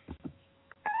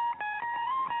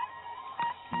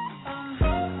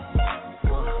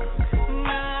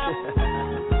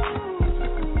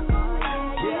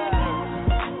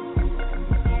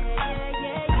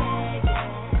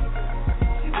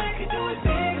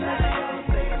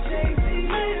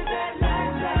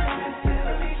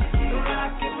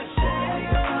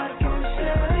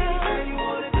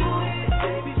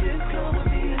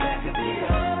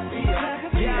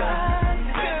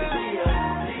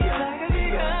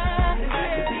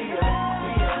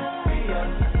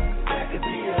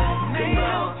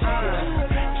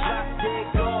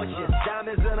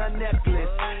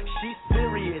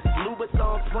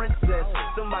 Princess,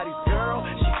 somebody's girl,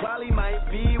 she probably might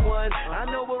be one. I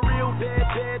know a real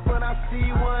bad when I see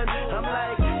one. I'm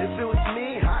like, if it was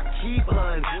me, I'd keep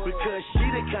hun, because she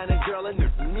the kind of girl a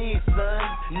nigga needs, son.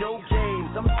 No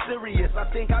games, I'm serious, I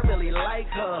think I really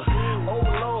like her. Oh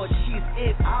Lord, she's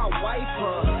it, I'll wipe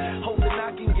her. Hoping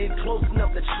I can get close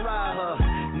enough to try her.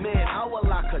 Man, I will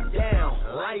lock her down,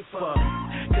 life her,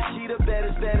 cause she the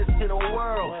baddest in the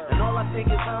world. And all I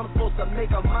think is I'm supposed to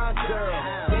make her my girl.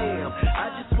 Damn,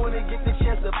 I just wanna get the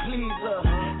chance to please her.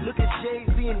 Look at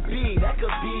Jay-Z and B, that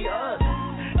could be us.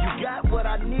 You got what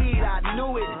I need, I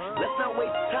knew it. Let's not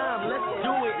waste time, let's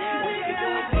do it.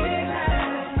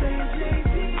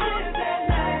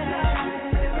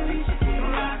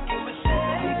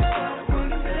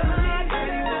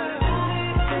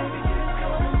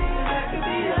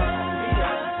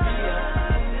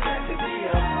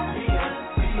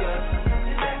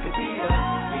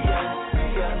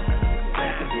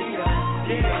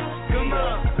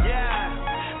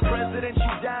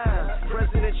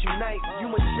 You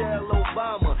Michelle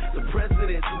Obama, the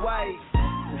president's wife.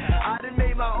 I done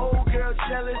made my old girl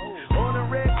jealous. On the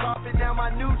red carpet, now my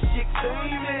new chick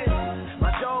famous.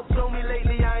 My dog told me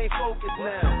lately I ain't focused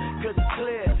now, cause it's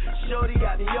clear, shorty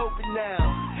got me open now.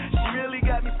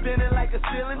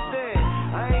 feeling thin.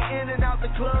 I ain't in and out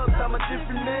the clubs, I'm a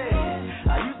different man.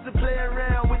 I used to play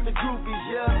around with the groupies,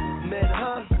 yeah. Met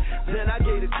her, then I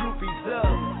gave the groupies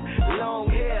up. Long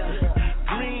hair,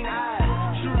 green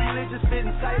eyes, true religious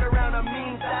fitting tight around her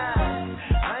mean thighs.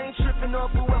 I ain't tripping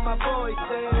off of what my boy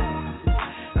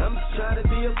said. I'm just trying to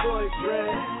be a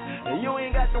boyfriend. And you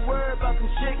ain't got to worry about them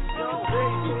chicks, no,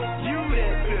 baby. You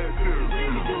that good girl.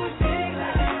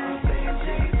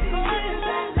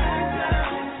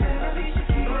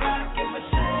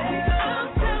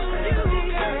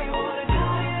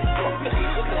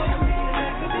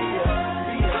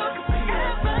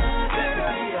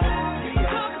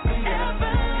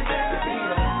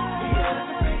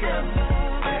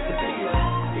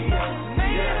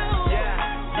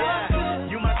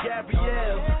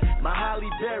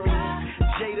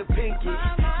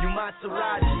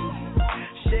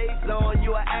 Maserati, shades on,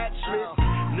 you an actress.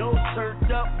 No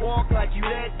turned up, walk like you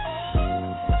that.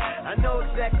 I know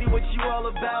exactly what you all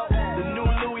about. The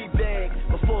new Louis bag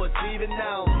before it's even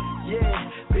out.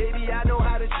 Yeah, baby, I know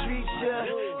how to treat ya.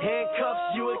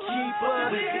 Handcuffs, you a keeper.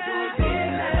 We can do it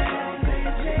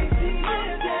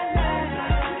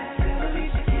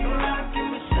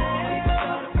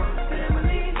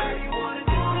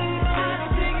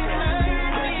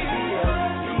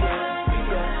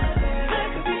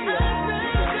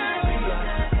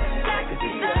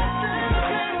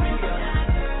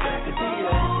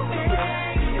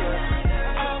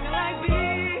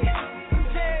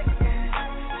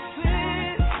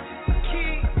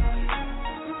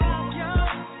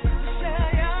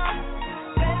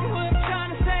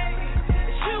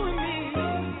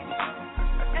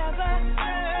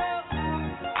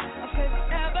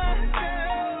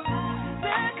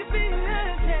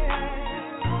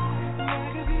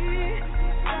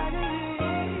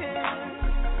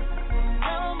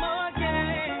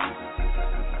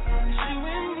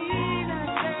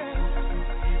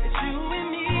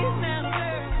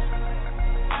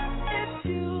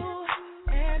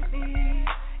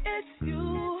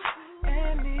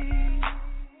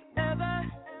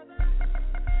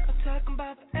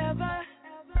about